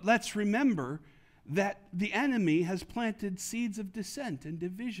 But let's remember that the enemy has planted seeds of dissent and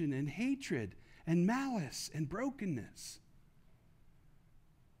division and hatred and malice and brokenness.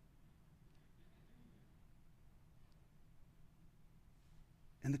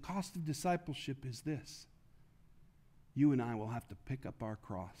 And the cost of discipleship is this. You and I will have to pick up our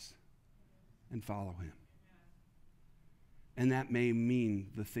cross and follow him. And that may mean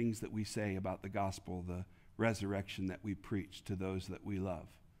the things that we say about the gospel, the resurrection that we preach to those that we love,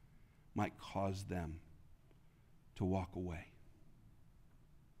 might cause them to walk away,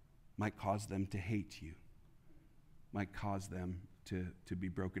 might cause them to hate you, might cause them to be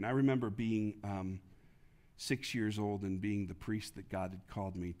broken. I remember being 6 years old and being the priest that God had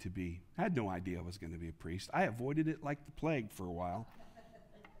called me to be. I had no idea I was going to be a priest. I avoided it like the plague for a while.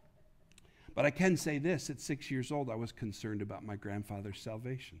 But I can say this, at 6 years old, I was concerned about my grandfather's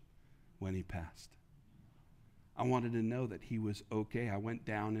salvation when he passed. I wanted to know that he was okay. I went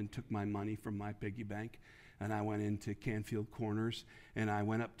down and took my money from my piggy bank, and I went into Canfield Corners, and I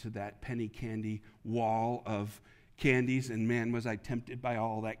went up to that penny candy wall of candies, and man, was I tempted by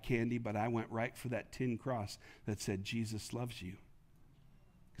all that candy, but I went right for that tin cross that said, Jesus loves you,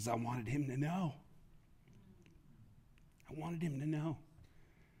 because I wanted him to know. I wanted him to know.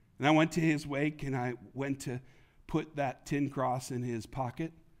 And I went to his wake, and I went to put that tin cross in his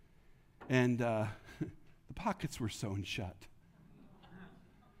pocket, and the pockets were sewn shut.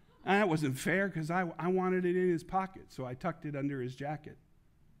 And that wasn't fair, because I wanted it in his pocket, so I tucked it under his jacket.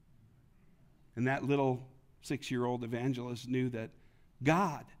 And that little 6-year-old evangelist knew that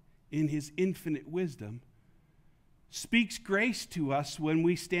God, in his infinite wisdom, speaks grace to us when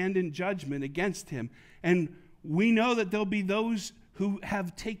we stand in judgment against him. And we know that there'll be those who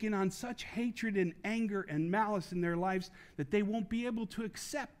have taken on such hatred and anger and malice in their lives that they won't be able to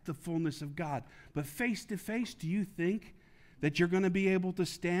accept the fullness of God. But face to face, do you think that you're going to be able to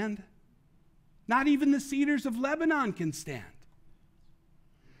stand? Not even the cedars of Lebanon can stand.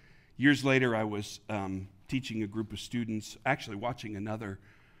 Years later, I was teaching a group of students, actually watching another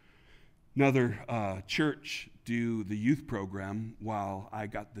church do the youth program, while I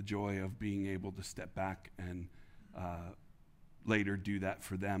got the joy of being able to step back and later do that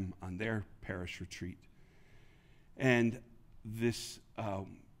for them on their parish retreat. And this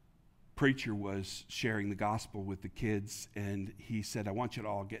preacher was sharing the gospel with the kids, and he said, I want you to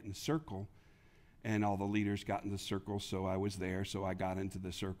all get in a circle. And all the leaders got in the circle, so I was there, so I got into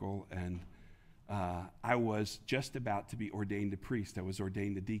the circle, and I was just about to be ordained a priest. I was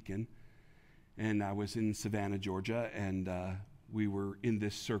ordained a deacon, and I was in Savannah, Georgia, and we were in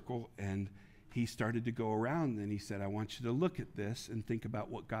this circle, and he started to go around, and he said, I want you to look at this and think about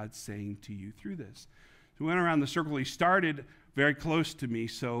what God's saying to you through this. So we went around the circle. He started very close to me,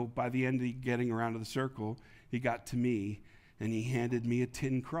 so by the end of getting around to the circle, he got to me, and he handed me a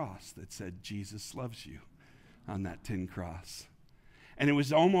tin cross that said, Jesus loves you, on that tin cross. And it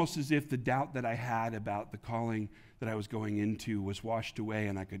was almost as if the doubt that I had about the calling that I was going into was washed away,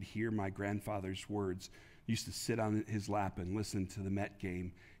 and I could hear my grandfather's words. I used to sit on his lap and listen to the Met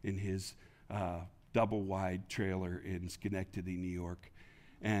game in his double-wide trailer in Schenectady, New York.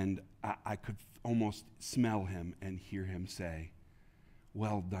 And I could almost smell him and hear him say,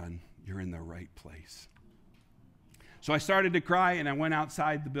 "Well done, you're in the right place." So I started to cry, and I went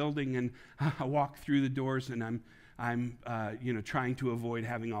outside the building, and I walked through the doors, and I'm trying to avoid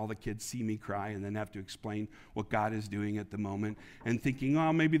having all the kids see me cry and then have to explain what God is doing at the moment, and thinking,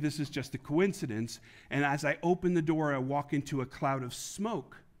 oh, maybe this is just a coincidence. And as I open the door, I walk into a cloud of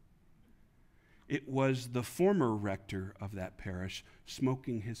smoke. It was the former rector of that parish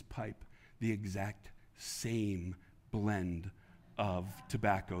smoking his pipe, the exact same blend of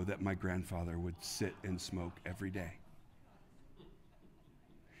tobacco that my grandfather would sit and smoke every day.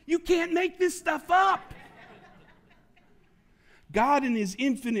 You can't make this stuff up. God, in his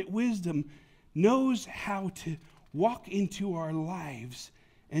infinite wisdom, knows how to walk into our lives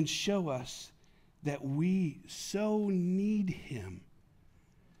and show us that we so need him.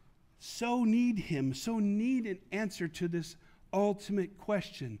 So need him, so need an answer to this ultimate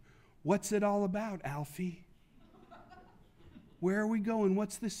question. What's it all about, Alfie? Where are we going?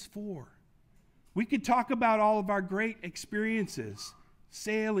 What's this for? We could talk about all of our great experiences,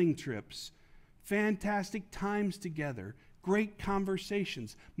 sailing trips, fantastic times together, great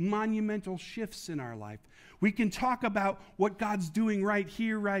conversations, monumental shifts in our life. We can talk about what God's doing right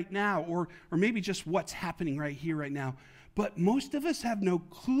here, right now, or maybe just what's happening right here, right now. But most of us have no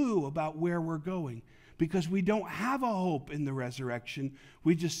clue about where we're going because we don't have a hope in the resurrection.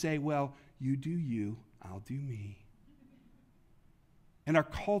 We just say, well, you do you, I'll do me. And our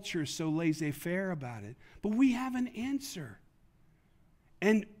culture is so laissez-faire about it. But we have an answer.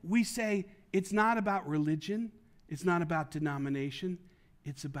 And we say, it's not about religion. It's not about denomination.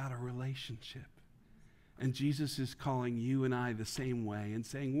 It's about a relationship. And Jesus is calling you and I the same way and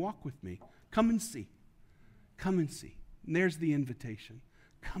saying, walk with me. Come and see. Come and see. And there's the invitation.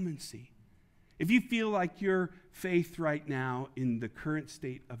 Come and see. If you feel like your faith right now in the current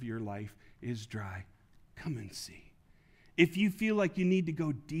state of your life is dry, come and see. If you feel like you need to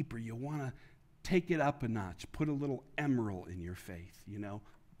go deeper, you want to take it up a notch, put a little emerald in your faith,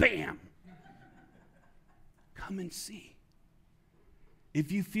 bam! Come and see.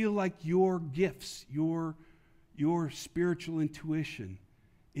 If you feel like your gifts, your spiritual intuition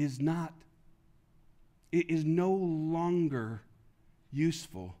is no longer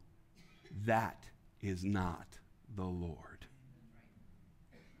useful, that is not the Lord.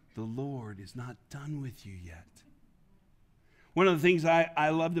 The Lord is not done with you yet. One of the things I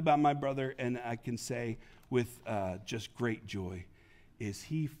loved about my brother, and I can say with just great joy, is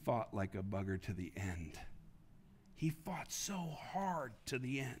he fought like a bugger to the end. He fought so hard to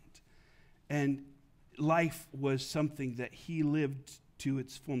the end. And life was something that he lived to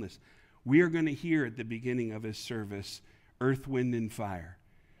its fullness. We are going to hear at the beginning of his service, Earth, Wind, and Fire,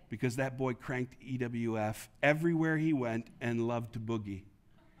 because that boy cranked EWF everywhere he went and loved to boogie.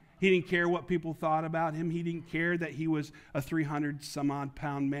 He didn't care what people thought about him. He didn't care that he was a 300-some-odd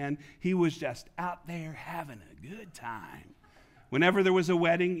pound man. He was just out there having a good time. Whenever there was a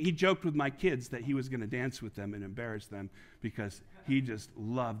wedding, he joked with my kids that he was going to dance with them and embarrass them because he just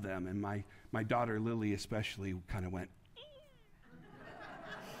loved them. And my daughter Lily especially kind of went,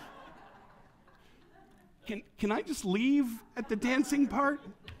 Can I just leave at the dancing part?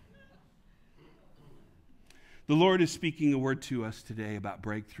 The Lord is speaking a word to us today about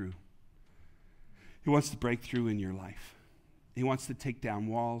breakthrough. He wants to break through in your life. He wants to take down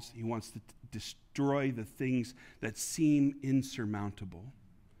walls. He wants to destroy the things that seem insurmountable.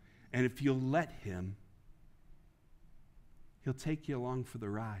 And if you'll let him, he'll take you along for the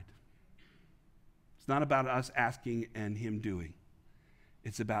ride. It's not about us asking and him doing.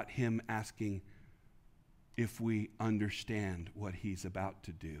 It's about him asking if we understand what he's about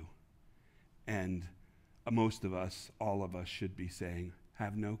to do. And most of us, all of us, should be saying,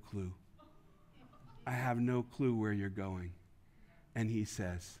 have no clue. I have no clue where you're going. And he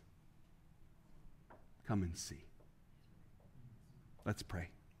says, come and see. Let's pray.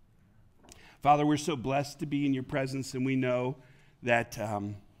 Father, we're so blessed to be in your presence, and we know that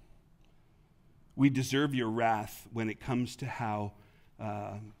we deserve your wrath when it comes to how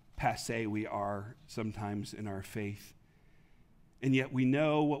passé we are sometimes in our faith. And yet we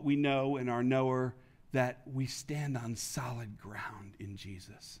know what we know in our knower, that we stand on solid ground in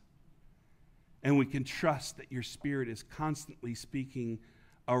Jesus. And we can trust that your Spirit is constantly speaking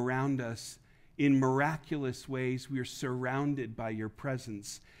around us in miraculous ways. We are surrounded by your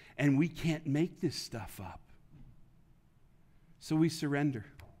presence, and we can't make this stuff up. So we surrender.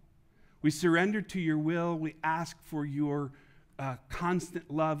 We surrender to your will. We ask for your constant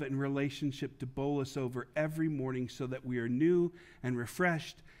love and relationship to bowl us over every morning so that we are new and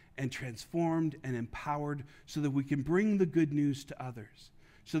refreshed and transformed and empowered so that we can bring the good news to others,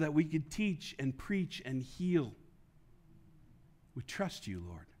 so that we can teach and preach and heal. We trust you,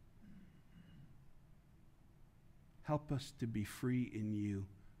 Lord. Help us to be free in you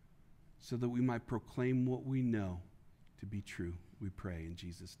so that we might proclaim what we know to be true. We pray in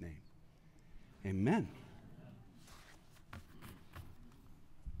Jesus' name. Amen.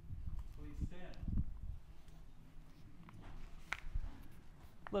 Please stand.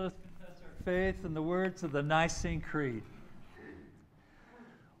 Let us confess our faith in the words of the Nicene Creed.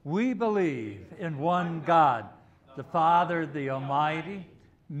 We believe in one God, the Father, the Almighty,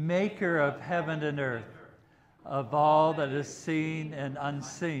 maker of heaven and earth, of all that is seen and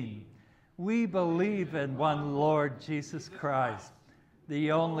unseen. We believe in one Lord Jesus Christ,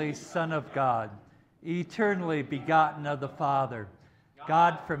 the only Son of God, eternally begotten of the Father,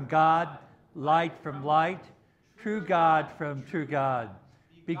 God from God, light from light, true God from true God,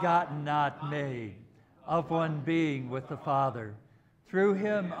 begotten, not made, of one being with the Father. Through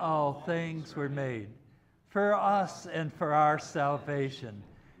him all things were made. For us and for our salvation,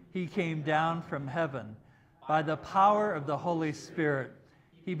 he came down from heaven. By the power of the Holy Spirit,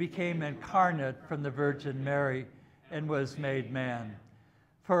 he became incarnate from the Virgin Mary and was made man.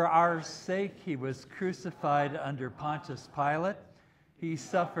 For our sake, he was crucified under Pontius Pilate. He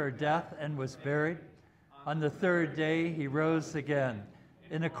suffered death and was buried. On the third day, he rose again.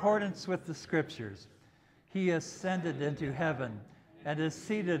 In accordance with the Scriptures, he ascended into heaven and is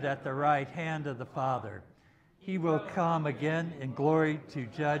seated at the right hand of the Father. He will come again in glory to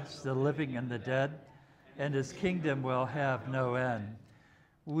judge the living and the dead, and his kingdom will have no end.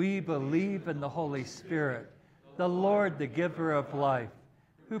 We believe in the Holy Spirit, the Lord, the giver of life,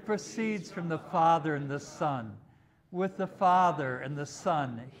 who proceeds from the Father and the Son. With the Father and the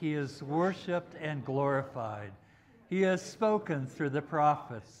Son, he is worshiped and glorified. He has spoken through the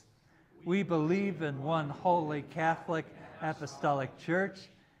prophets. We believe in one holy Catholic Apostolic Church.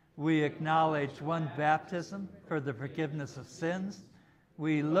 We acknowledge one baptism for the forgiveness of sins.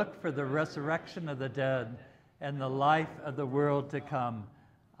 We look for the resurrection of the dead and the life of the world to come.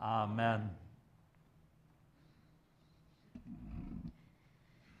 Amen.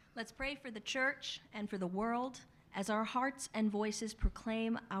 Let's pray for the church and for the world as our hearts and voices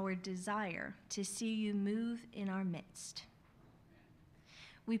proclaim our desire to see you move in our midst.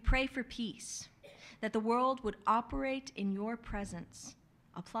 We pray for peace, that the world would operate in your presence,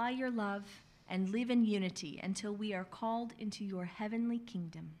 apply your love, and live in unity until we are called into your heavenly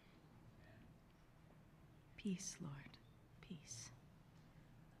kingdom. Peace, Lord, peace.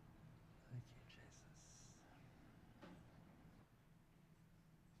 Thank you, Jesus.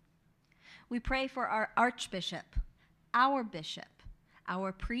 We pray for our archbishop, our bishop,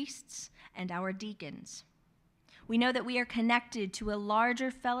 our priests, and our deacons. We know that we are connected to a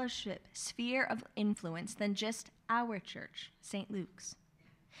larger fellowship sphere of influence than just our church, St. Luke's.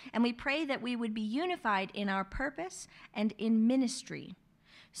 And we pray that we would be unified in our purpose and in ministry,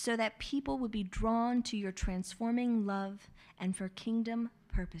 so that people would be drawn to your transforming love and for kingdom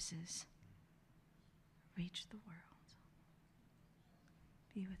purposes. Reach the world.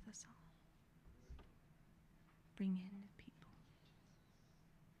 Be with us all. Bring in people.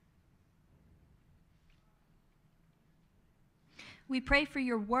 We pray for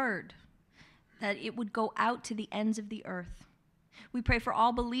your word, that it would go out to the ends of the earth. We pray for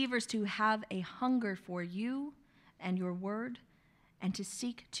all believers to have a hunger for you and your word, and to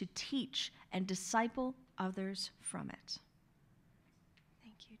seek to teach and disciple others from it.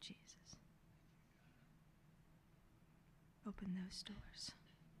 Thank you, Jesus. Open those doors.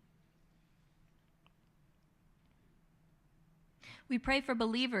 We pray for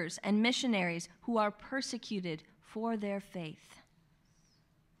believers and missionaries who are persecuted for their faith.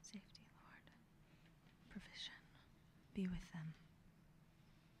 Safety, Lord. Provision. Be with them.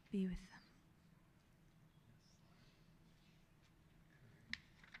 Be with them.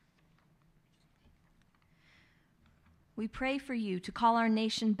 We pray for you to call our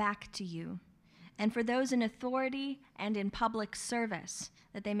nation back to you, and for those in authority and in public service,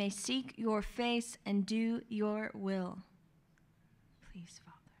 that they may seek your face and do your will. Please,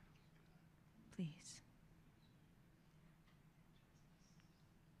 Father, please.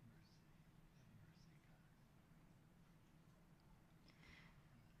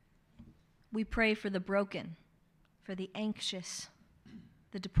 We pray for the broken, for the anxious,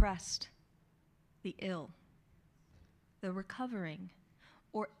 the depressed, the ill, the recovering,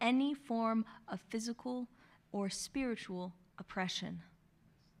 or any form of physical or spiritual oppression.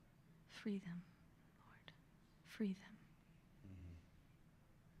 Free them, Lord. Free them.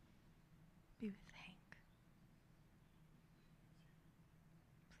 Be with Hank.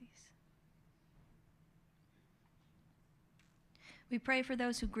 Please. We pray for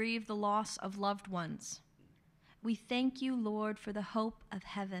those who grieve the loss of loved ones. We thank you, Lord, for the hope of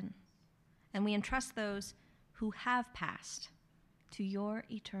heaven, and we entrust those who have passed to your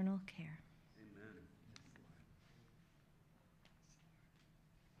eternal care. Amen.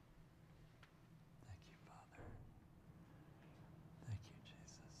 Thank you, Father. Thank you,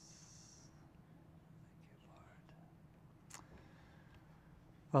 Jesus. Thank you, Lord.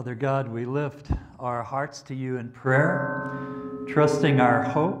 Father God, we lift our hearts to you in prayer, trusting our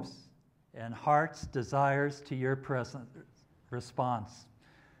hopes and heart's desires to your present response.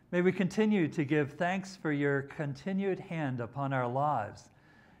 May we continue to give thanks for your continued hand upon our lives,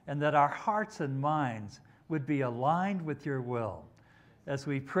 and that our hearts and minds would be aligned with your will. As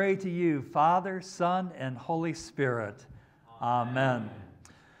we pray to you, Father, Son, and Holy Spirit. Amen.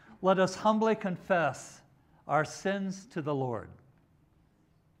 Let us humbly confess our sins to the Lord.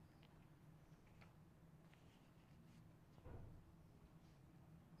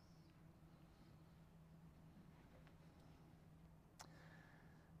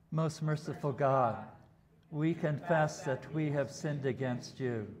 Most merciful God, we confess that we have sinned against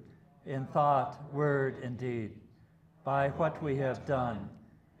you in thought, word, and deed, by what we have done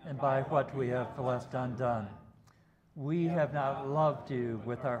and by what we have left undone. We have not loved you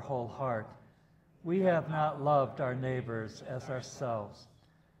with our whole heart. We have not loved our neighbors as ourselves.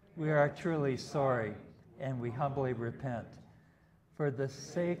 We are truly sorry, and we humbly repent. For the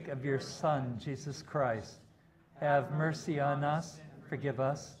sake of your Son, Jesus Christ, have mercy on us, forgive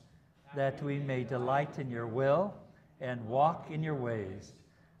us, that we may delight in your will and walk in your ways,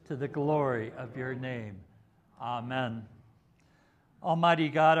 to the glory of your name. Amen. Almighty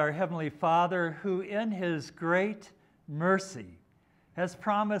God, our Heavenly Father, who in his great mercy has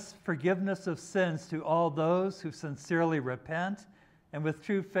promised forgiveness of sins to all those who sincerely repent and with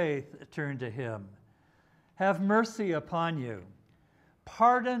true faith turn to him, have mercy upon you,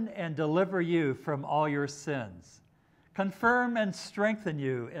 pardon and deliver you from all your sins, confirm and strengthen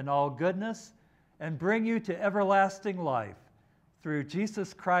you in all goodness, and bring you to everlasting life. Through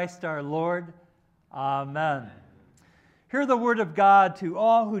Jesus Christ our Lord. Amen. Hear the word of God to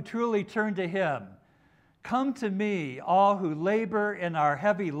all who truly turn to him. Come to me, all who labor and are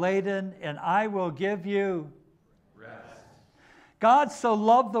heavy laden, and I will give you rest. God so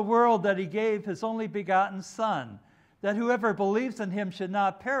loved the world that he gave his only begotten Son, that whoever believes in him should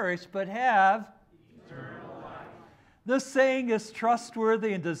not perish, but have eternal life. This saying is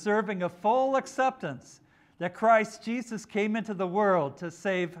trustworthy and deserving of full acceptance, that Christ Jesus came into the world to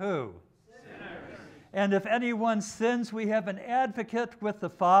save who? Sinners. And if anyone sins, we have an advocate with the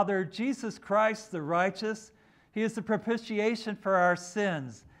Father, Jesus Christ the righteous. He is the propitiation for our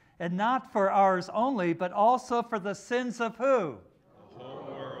sins, and not for ours only, but also for the sins of who? The whole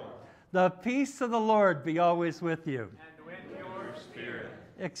world. The peace of the Lord be always with you. And with your spirit.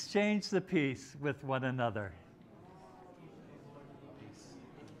 Exchange the peace with one another.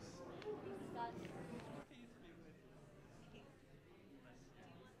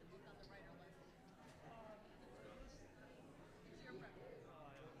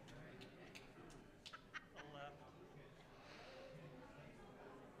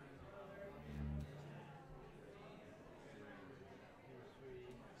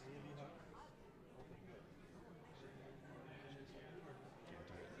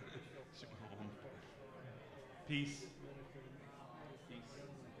 Peace. Peace.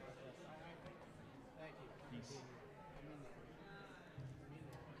 Peace.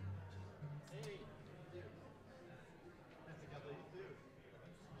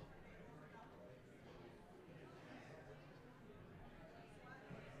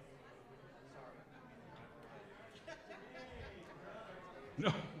 No,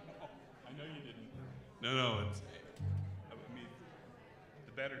 I know you didn't. No, it's, I mean,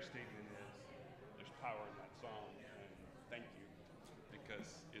 the better statement is there's power in that song, and thank you,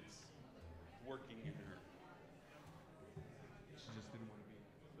 because it's working in her. She just didn't want to be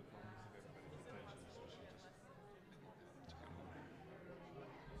the focus of everybody's attention, so she just took it away.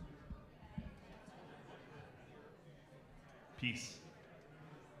 Peace.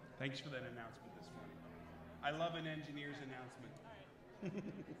 Thanks for that announcement this morning. I love an engineer's announcement.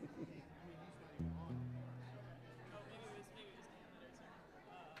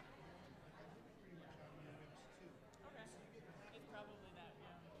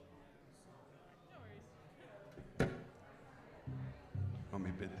 Want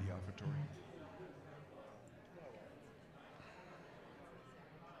me to bid the offertory?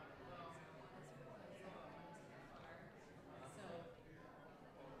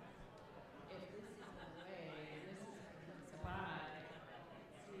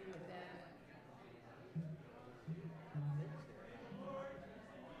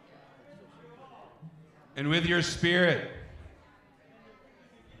 and with your spirit.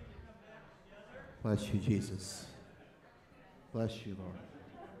 Bless you, Jesus. Bless you, Lord.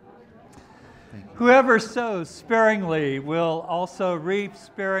 Thank you. Whoever sows sparingly will also reap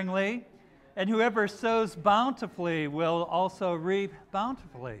sparingly, and whoever sows bountifully will also reap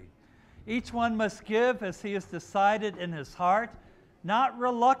bountifully. Each one must give as he has decided in his heart, not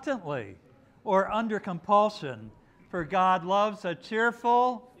reluctantly or under compulsion, for God loves a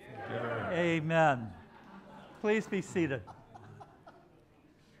cheerful giver. Amen. Please be seated.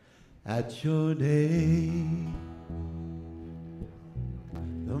 At your name,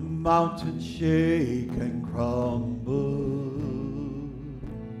 the mountains shake and crumble.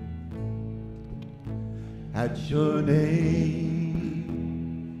 At your name,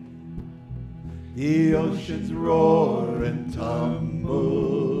 the oceans roar and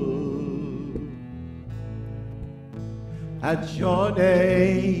tumble. At your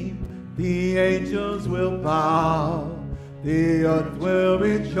name, the angels will bow. The earth will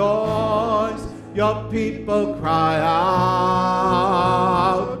rejoice, your people cry out.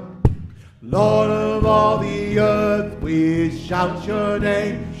 Lord of all the earth, we shout your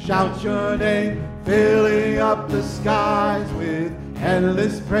name, filling up the skies with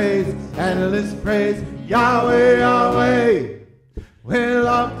endless praise, Yahweh, Yahweh. We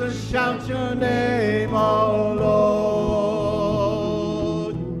love to shout your name, oh Lord.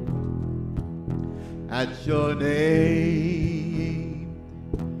 At your name,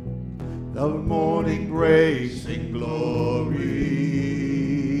 the morning breaks in glory.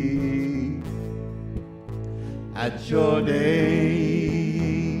 At your name,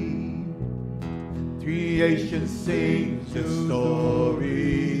 creation sings its story.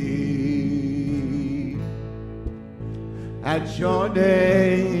 At your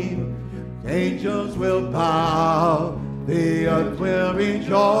name, angels will bow, the earth will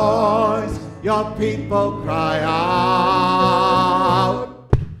rejoice, your people cry out.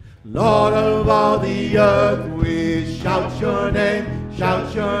 Lord of all the earth, we shout your name,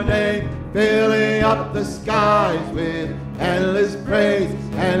 filling up the skies with endless praise,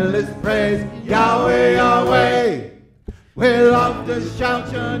 Yahweh, Yahweh. We love to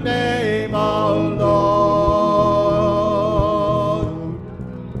shout your name, oh Lord.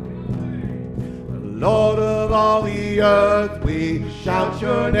 Lord of all the earth, we shout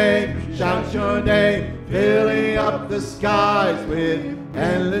your name, filling up the skies with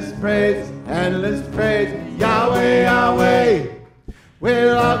endless praise, Yahweh, Yahweh. We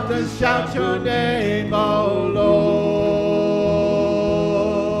love to shout your name, oh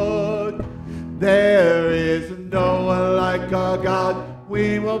Lord. There is no one like our God.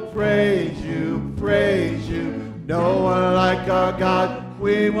 We will praise you. No one like our God.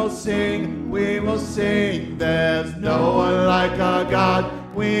 We will sing. There's no one like our God.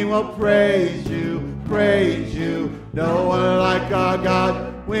 We will praise you. No one like our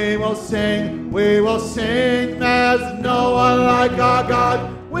God. We will sing. There's no one like our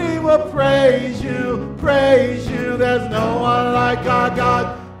God. We will praise you. There's no one like our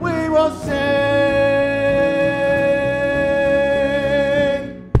God. We will sing.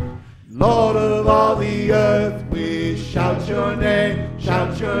 Lord of all the earth, we shout your name,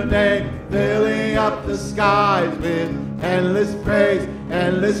 filling up the skies with endless praise,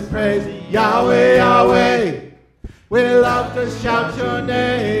 Yahweh, Yahweh. We love to shout your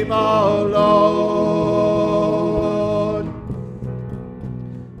name, oh Lord.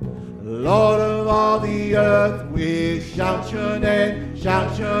 Lord of all the earth, we shout your name,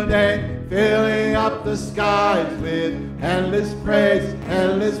 filling up the skies with endless praise,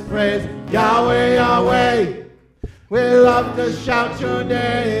 Yahweh, Yahweh. We love to shout your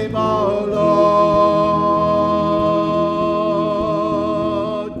name, oh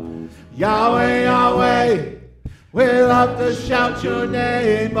Lord. Yahweh, Yahweh. We love to shout your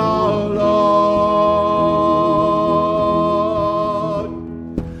name, oh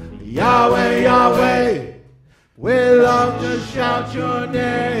Lord. Yahweh, Yahweh. We love to shout your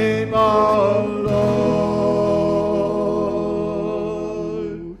name, oh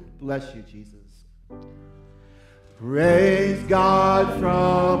Lord. Bless you, Jesus. Praise God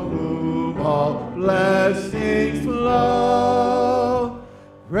from whom all blessings flow.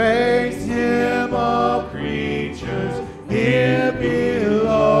 Praise him, all creatures here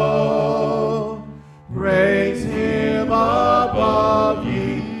below. Praise him above,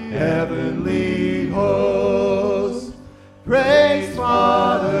 ye heavenly hosts. Praise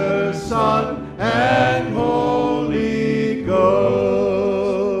Father, Son, and Holy Ghost.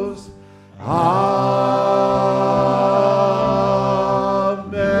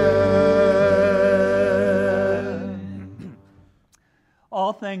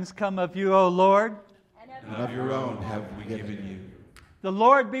 All things come of you, O Lord. And and of your own have we given you. The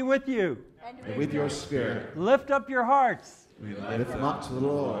Lord be with you. And with your spirit, Lift up your hearts. we lift them up to the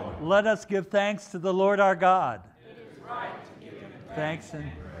Lord. Let us give thanks to the Lord our God. Thanks, and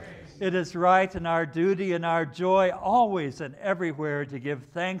it is right and our duty and our joy always and everywhere to give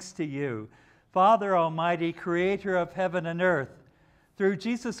thanks to you, Father Almighty, creator of heaven and earth, through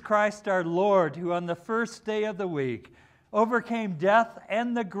Jesus Christ our Lord, who on the first day of the week overcame death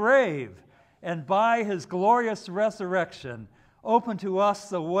and the grave, and by his glorious resurrection opened to us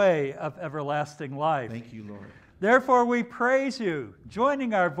the way of everlasting life. Thank you, Lord. Therefore we praise you,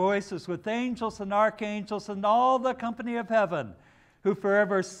 joining our voices with angels and archangels and all the company of heaven, who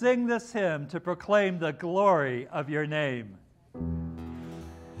forever sing this hymn to proclaim the glory of your name.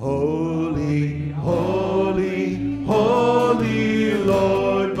 Holy, holy, holy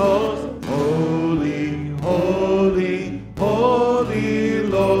Lord, most holy, holy, holy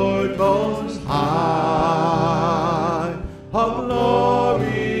Lord, most high, of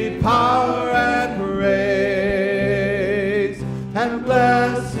glory, power, and praise, and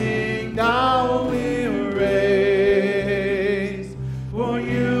blessing now we raise, for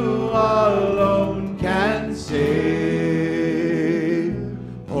you alone can save.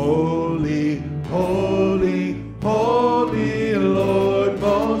 Holy, holy, holy Lord,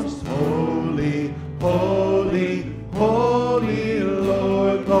 most holy, holy, holy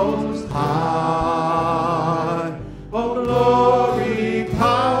Lord, most high, of glory,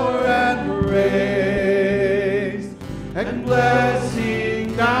 power, and praise, and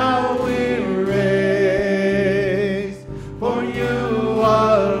blessing now we raise, for you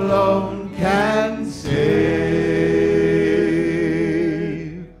alone can save.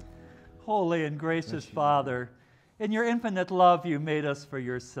 Holy and gracious Father, in your infinite love you made us for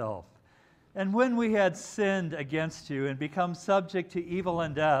yourself. And when we had sinned against you and become subject to evil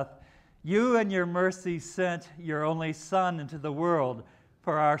and death, you in your mercy sent your only Son into the world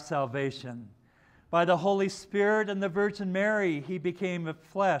for our salvation. By the Holy Spirit and the Virgin Mary, he became of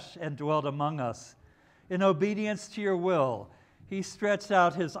flesh and dwelt among us. In obedience to your will, he stretched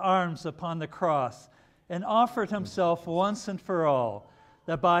out his arms upon the cross and offered himself once and for all,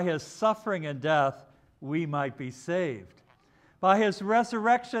 that by his suffering and death we might be saved. By his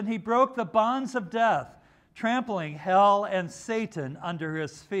resurrection, he broke the bonds of death, trampling hell and Satan under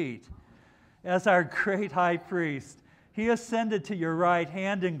his feet. As our great high priest, he ascended to your right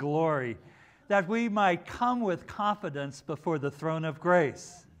hand in glory, that we might come with confidence before the throne of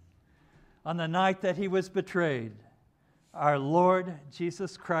grace. On the night that he was betrayed, our Lord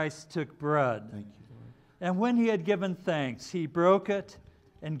Jesus Christ took bread. Thank you, Lord. And when he had given thanks, he broke it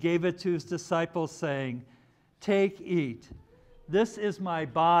and gave it to his disciples, saying, "Take, eat. This is my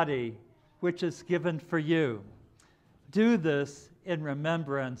body, which is given for you. Do this in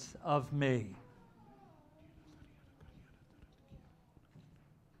remembrance of me."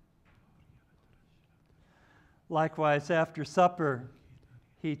 Likewise, after supper,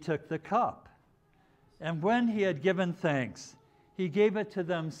 he took the cup. And when he had given thanks, he gave it to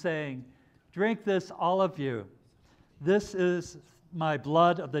them, saying, "Drink this, all of you. This is my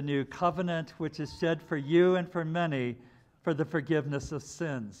blood of the new covenant, which is shed for you and for many for the forgiveness of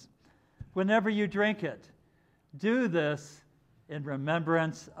sins. Whenever you drink it, do this in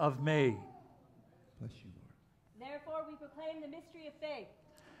remembrance of me." Bless you, Lord. Therefore, we proclaim the mystery of faith.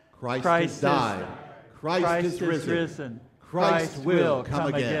 Christ Christ has is- died. Christ is risen. Christ will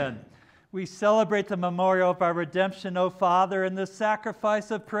come again. We celebrate the memorial of our redemption, O Father, in the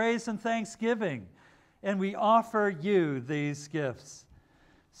sacrifice of praise and thanksgiving, and we offer you these gifts.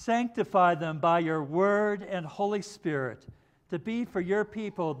 Sanctify them by your word and Holy Spirit, to be for your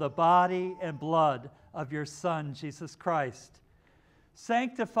people the body and blood of your Son, Jesus Christ.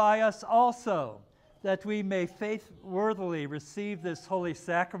 Sanctify us also, that we may faithworthily receive this holy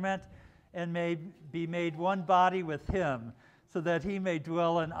sacrament and may be made one body with him, so that he may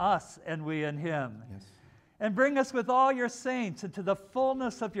dwell in us and we in him. Yes. And bring us with all your saints into the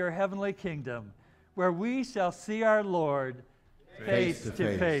fullness of your heavenly kingdom, where we shall see our Lord face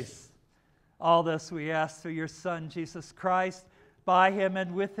to face. All this we ask through your Son, Jesus Christ, by him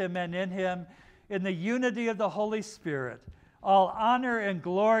and with him and in him, in the unity of the Holy Spirit. All honor and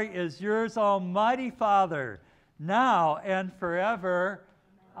glory is yours, Almighty Father, now and forever.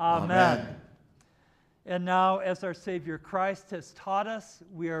 Amen. And now, as our Savior Christ has taught us,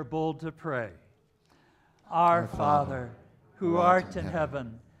 we are bold to pray. Our Father, who art in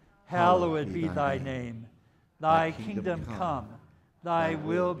heaven, hallowed be thy name. Thy kingdom come, thy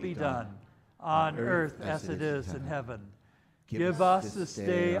will be done, on earth as it is in heaven. Give us this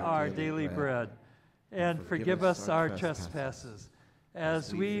day our daily bread, and forgive us our trespasses,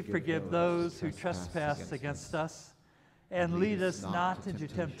 as we forgive those who trespass against us. And lead us not into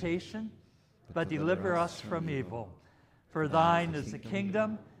temptation, but deliver us from evil. For thine is the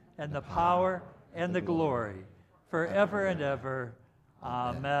kingdom, and the power, and the glory, forever and ever.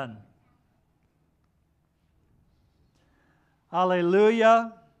 Amen.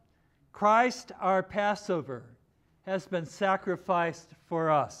 Alleluia. Christ, our Passover, has been sacrificed for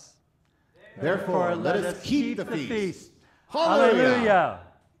us. Therefore, let us keep the feast. Hallelujah.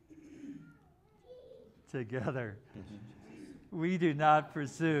 Together, we do not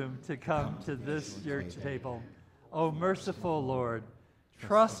presume to come to this your table, O merciful Lord,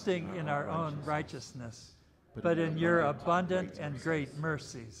 trusting in our own righteousness, but in your abundant and great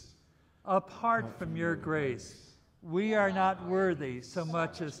mercies. Apart from your grace, we are not worthy so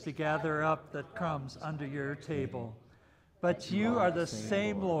much as to gather up the crumbs under your table. But you are the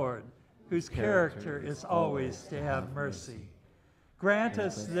same Lord, whose character is always to have mercy. Grant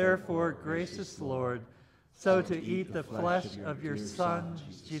us, therefore, gracious Lord, so to eat the flesh of your Son,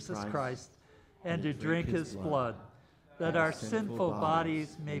 Jesus Christ, and to drink his blood, that our sinful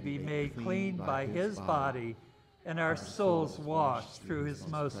bodies may be made clean by his body, and our souls washed through his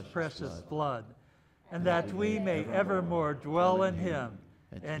most precious blood, and that we may evermore dwell in him,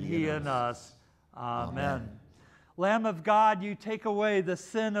 and he in us. Amen. Lamb of God, you take away the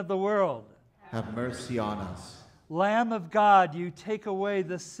sin of the world. Have mercy on us. Lamb of God, you take away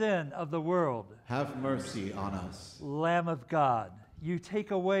the sin of the world. Have mercy on us. Lamb of God, you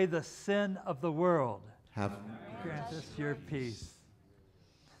take away the sin of the world. Grant us your peace.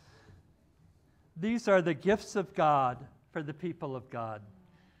 These are the gifts of God for the people of God.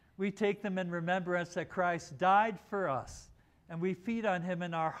 We take them in remembrance that Christ died for us, and we feed on him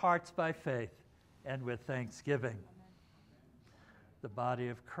in our hearts by faith and with thanksgiving. The body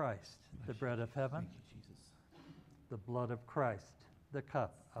of Christ, the bread of heaven, the blood of Christ, the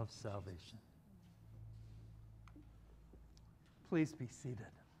cup of salvation. Please be seated.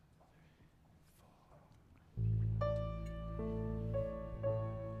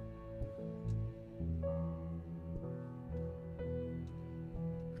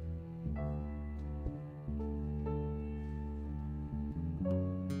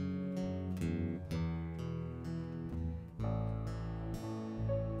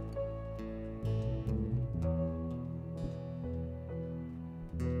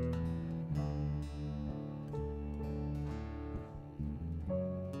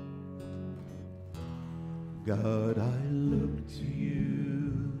 God, I look to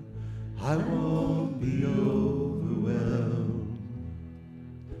you. I won't be overwhelmed.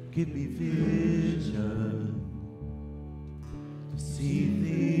 Give me vision to see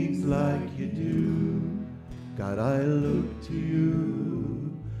things like you do. God, I look to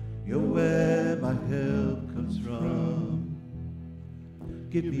you. You're where my help comes from.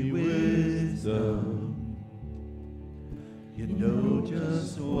 Give me wisdom. You know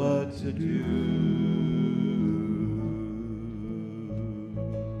just what to do.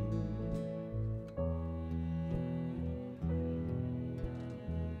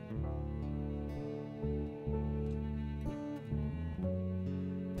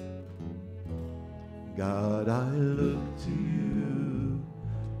 God, I look to you.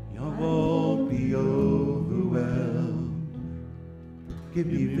 You won't be overwhelmed. Give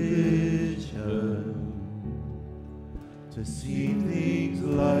me vision to see things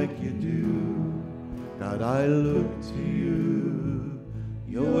like you do. God, I look to you.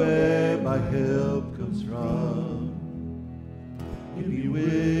 You're where my help comes from. Give me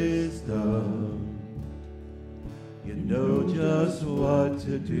wisdom. You know just what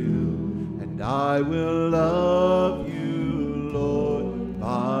to do. And I will love you, Lord,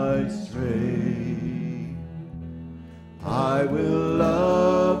 my strength. I will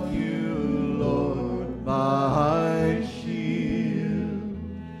love you, Lord, my shield.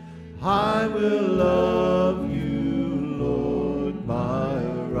 I will love you, Lord, my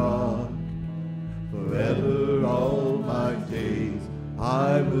rock. Forever all my days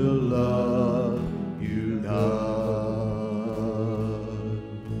I will love you, God.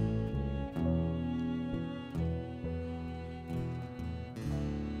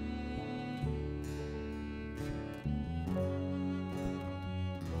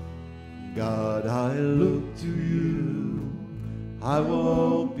 God, I look to you. I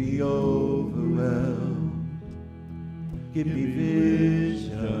won't be overwhelmed. Give me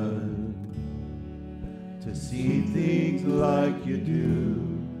vision to see things like you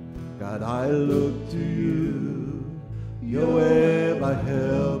do. God, I look to you. You're where my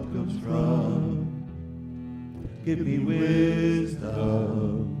help comes from. Give me wisdom.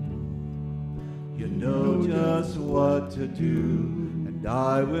 You know just what to do. and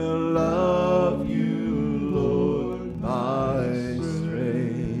I will love you, Lord, my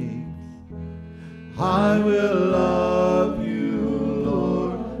strength. I will love you,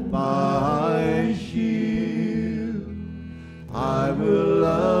 Lord, my shield. I will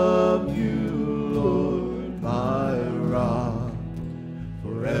love you, Lord, my rock.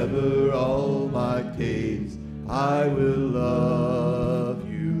 Forever all my days I will love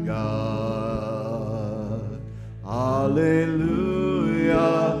you, God. Hallelujah,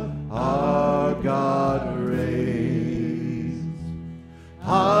 our God reigns.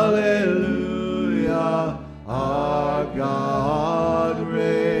 Hallelujah, our God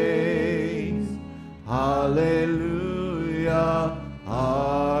reigns. Hallelujah,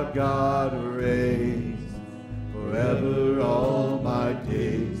 our God reigns. Forever all my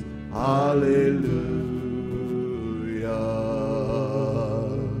days. Hallelujah.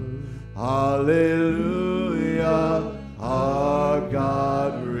 Hallelujah, our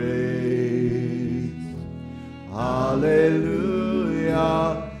God reigns. Hallelujah,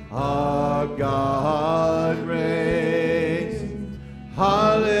 our God reigns.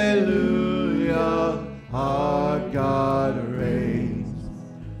 Hallelujah, our God reigns.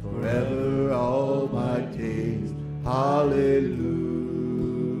 Forever all my days. Hallelujah.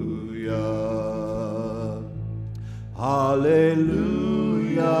 Hallelujah,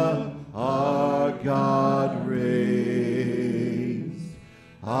 our God reigns.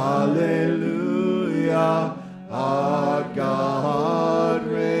 Hallelujah, our God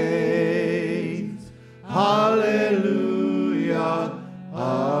reigns. Hallelujah,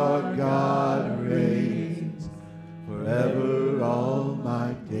 our God reigns. Forever all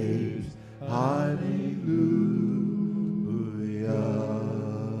my days. Hallelujah.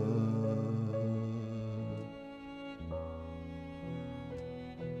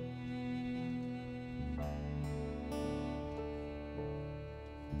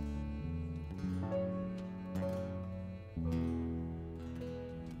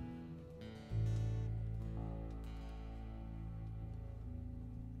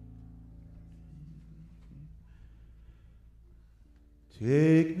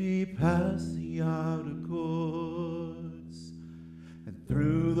 Take me past the outer courts and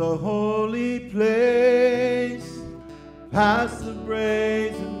through the holy place, past the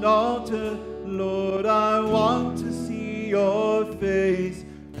brazen altar. Lord, I want to see your face.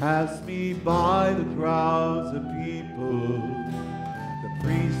 Pass me by the crowds of people, the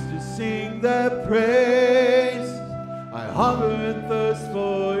priests to sing their praise. I hunger and thirst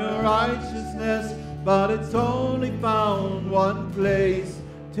for your righteousness, but it's only found one place.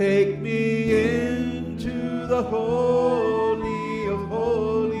 Take me into the Holy of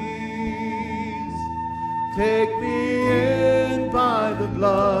Holies. Take me in by the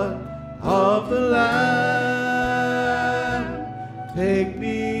blood of the Lamb. Take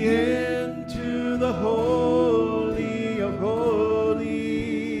me into the Holy of Holies.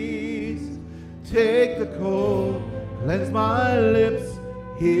 Take the coal, cleanse my lips,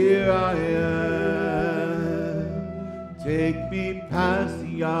 here I am. Take me past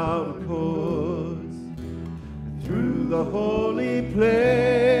the outer courts and through the holy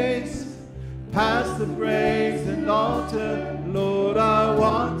place, past the brazen altar. Lord, I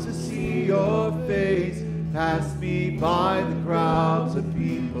want to see your face. Pass me by the crowds of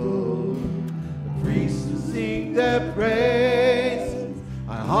people, the priests who sing their praise.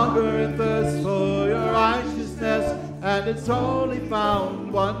 I hunger and thirst for your righteousness, and it's only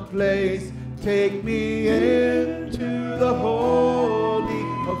found one place. Take me into the Holy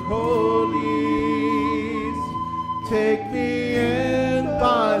of Holies. Take me in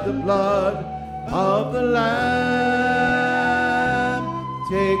by the blood of the Lamb.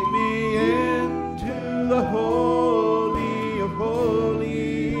 Take me into the Holy of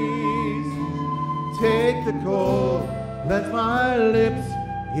Holies. Take the coal, cleanse my lips,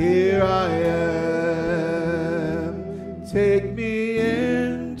 here I am. Take me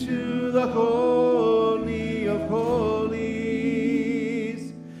into the Holy of Holies.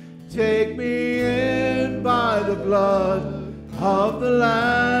 Take me in by the blood of the Lamb.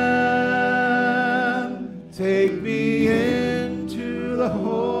 Take me into the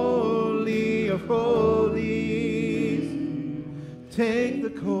Holy of Holies. Take the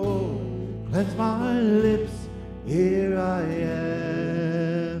coal, cleanse my lips, here I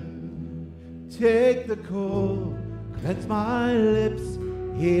am. Take the coal, cleanse my lips,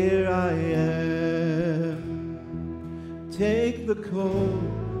 here I am. Take the coal,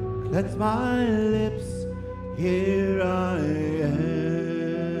 cleanse my lips, here I am.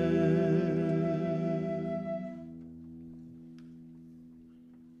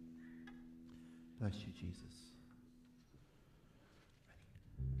 Bless you, Jesus.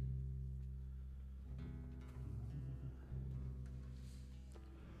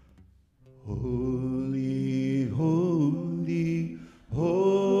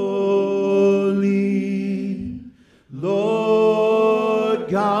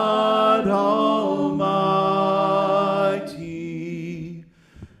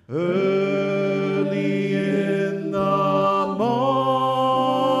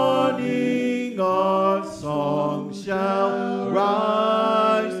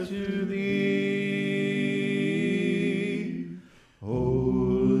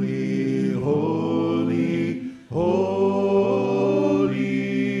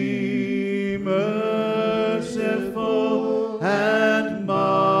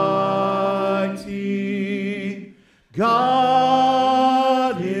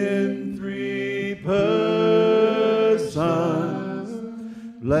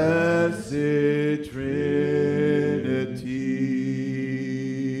 blessed Trinity.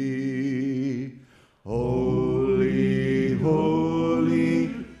 Holy,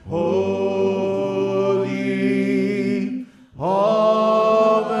 holy, holy,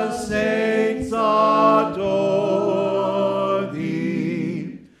 all the saints adore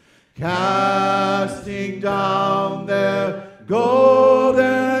thee, casting down their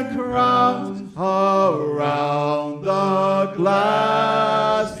golden crowns around the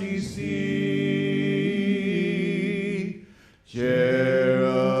glassy sea.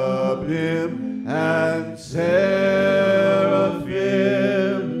 Cherubim and seraphim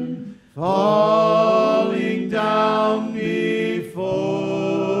falling down before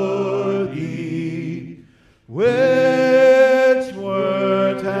thee, which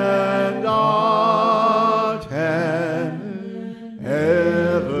word and art and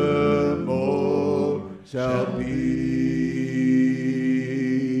evermore shall be.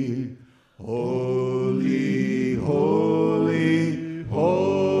 Holy, holy,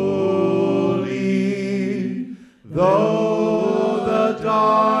 holy, though the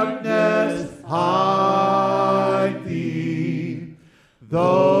darkness hide thee,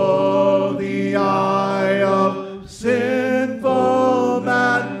 though the eye of sinful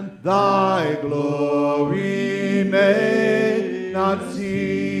man thy glory may not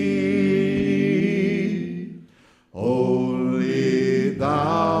see, only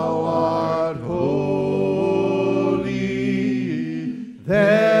thou art holy,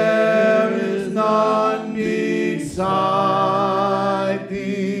 there is none beside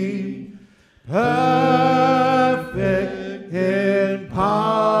thee, perfect in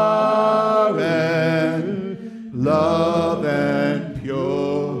power and love and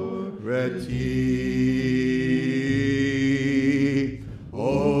purity.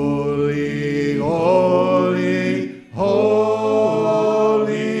 Holy, holy,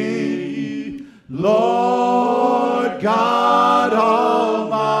 holy, Lord God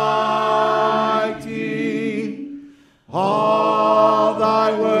Almighty, all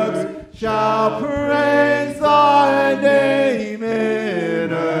thy works shall praise thy name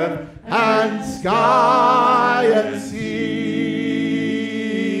in earth and sky and sea.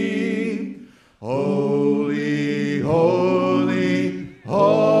 Holy, holy,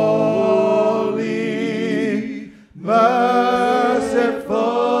 holy, merciful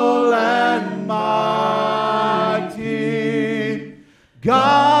and mighty,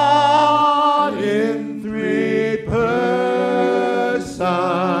 God in three persons,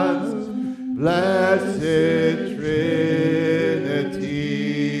 blessed Trinity.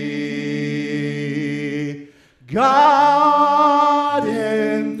 God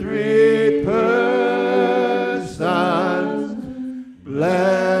in three persons,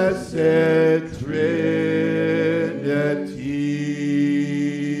 blessed Trinity.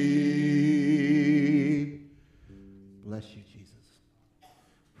 Bless you, Jesus.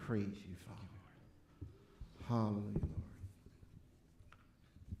 Praise you, Father. Hallelujah, Lord.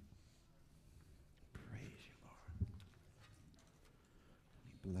 Praise you, Lord.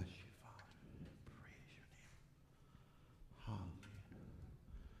 We bless you, Father. Praise your name. Hallelujah.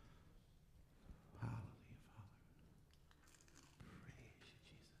 Hallelujah, Father. Praise you,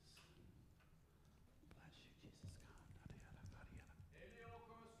 Jesus. Bless you, Jesus, God.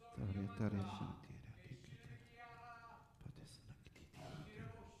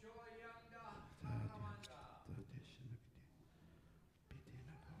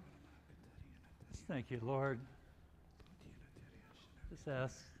 Thank you, Lord. Just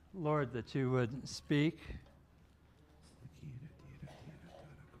ask, Lord, that you would speak.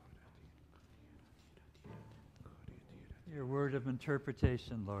 Your word of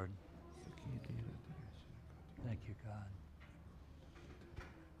interpretation, Lord. Thank you, God.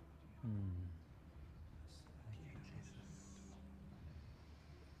 Thank you, Jesus.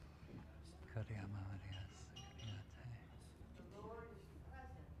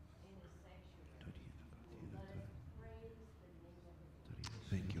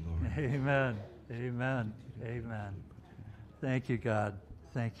 Thank you, Lord. Amen. Amen. Amen. Thank you, God.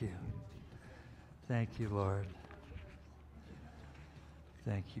 Thank you. Thank you, Lord.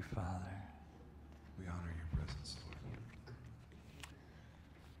 Thank you, Father. We honor your presence, Lord.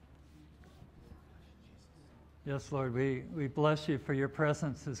 Yes, Lord, we bless you for your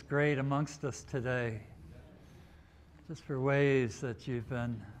presence is great amongst us today. Just for ways that you've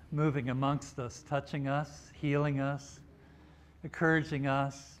been moving amongst us, touching us, healing us, encouraging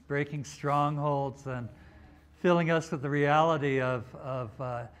us, breaking strongholds, and filling us with the reality of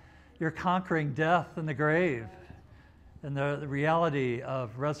your conquering death and the grave, and the reality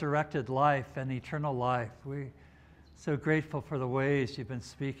of resurrected life and eternal life. We So grateful for the ways you've been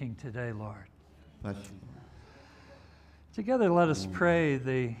speaking today, Lord. Bless you, Lord. Together, let us pray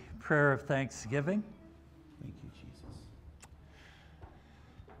the prayer of thanksgiving. Thank you, Jesus.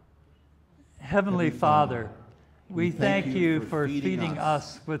 Heavenly Father, we thank you for feeding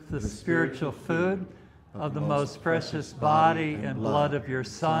us with the spiritual food of the most precious body and blood of your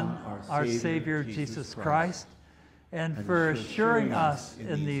Son, our Savior, Jesus Christ, and for assuring us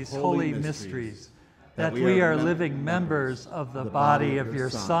in these holy mysteries that we are living members of the body of your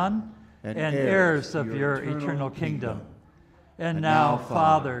Son and heirs of your eternal kingdom. And now,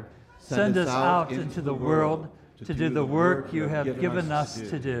 Father, send us out into the world to do the work you have given us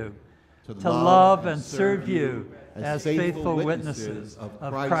to do, to love and serve you as faithful witnesses of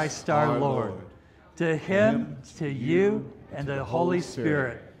Christ our Lord. To him, to you, and to the Holy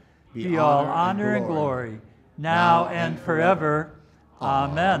Spirit be all honor and glory, now and forever.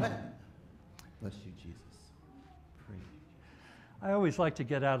 Amen. Bless you, Jesus. Praise you. I always like to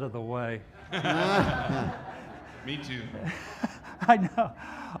get out of the way. Me too. I know.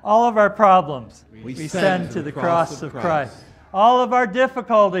 All of our problems, We send to the cross of Christ. All of our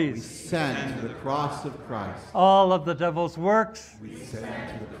difficulties, Send to the cross of Christ. all of the devil's works, We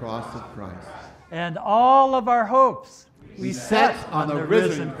send to the cross of Christ. and all of our hopes, We set on the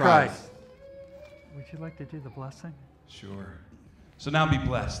risen Christ. Would you like to do the blessing? Sure. So now be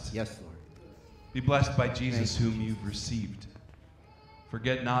blessed. Yes, Lord. Be blessed by Jesus, whom you've received.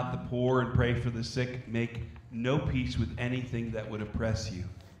 Forget not the poor and pray for the sick. Make no peace with anything that would oppress you.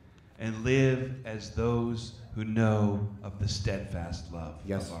 And live as those who know of the steadfast love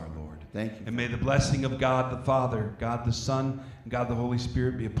of our Lord. Thank you. And may the blessing of God the Father, God the Son, and God the Holy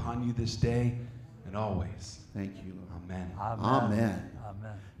Spirit be upon you this day and always. Thank you, Lord. Amen. Amen.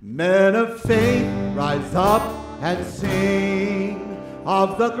 Amen. Men of faith, rise up and sing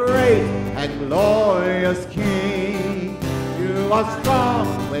of the great and glorious King. You are strong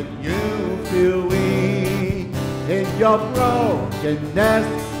when you feel weak. In your brokenness,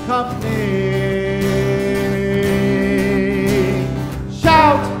 come near.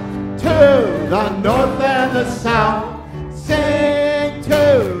 Shout to the north and the south. Sing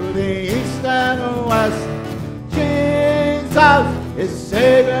to the east and the west. Jesus is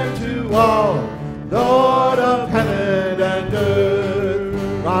Savior to all, Lord of heaven and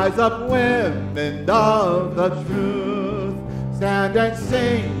earth. Rise up, women of the truth. Stand and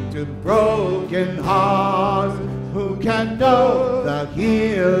sing to broken hearts. Who can know the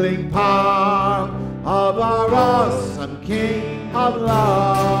healing power of our awesome King of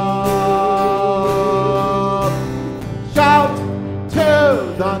love? Shout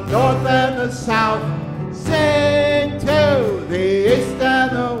to the north and the south. Sing to the east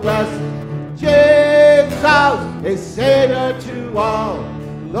and the west. Jesus is Savior to all,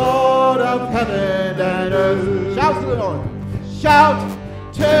 Lord of heaven and earth. Shout to the Lord. Shout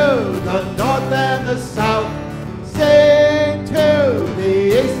to the north and the south. Sing to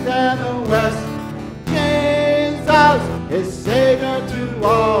the east and the west. Jesus is Savior to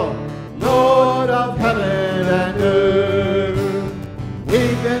all, Lord of heaven and earth.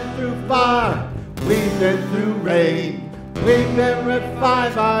 We've been through fire, we've been through rain. We've been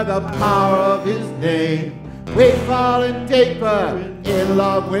refined by the power of His name. We've fallen deeper in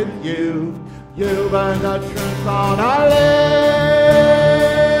love with you. You burn the truth on our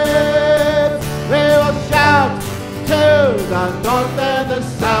lips. We will shout to the north and the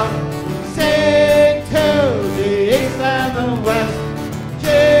south. Sing to the east and the west.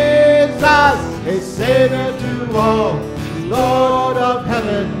 Jesus is Savior to all, Lord of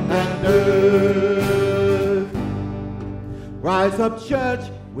heaven and earth. Rise up, church,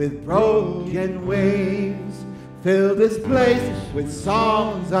 with broken wings. Fill this place with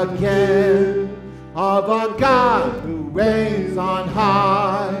songs again of our God who reigns on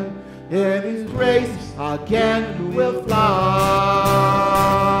high. In His grace again we'll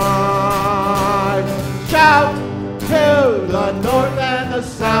fly. Shout to the north and the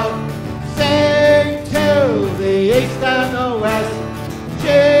south. Sing to the east and the west.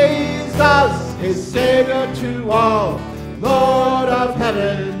 Jesus is Savior to all, Lord of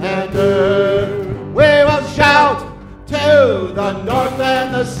heaven and earth. We will shout to the north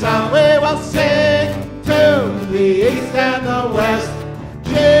and the south. We will sing to the east and the west.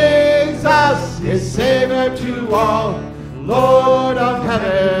 Jesus is Savior to all, Lord of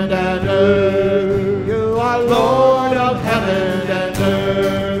heaven and earth. You are Lord of heaven and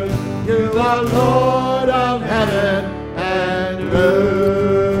earth. You are Lord of heaven and earth.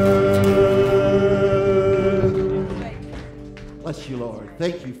 Bless you, Lord.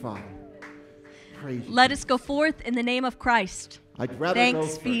 Thank you, Father. Praise you. Let us go forth in the name of Christ. I'd rather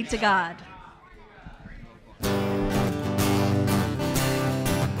Thanks go be first. to God.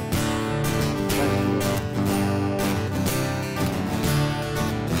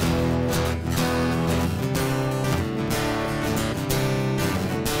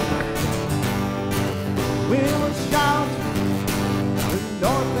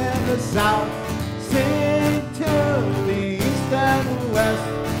 the south, sing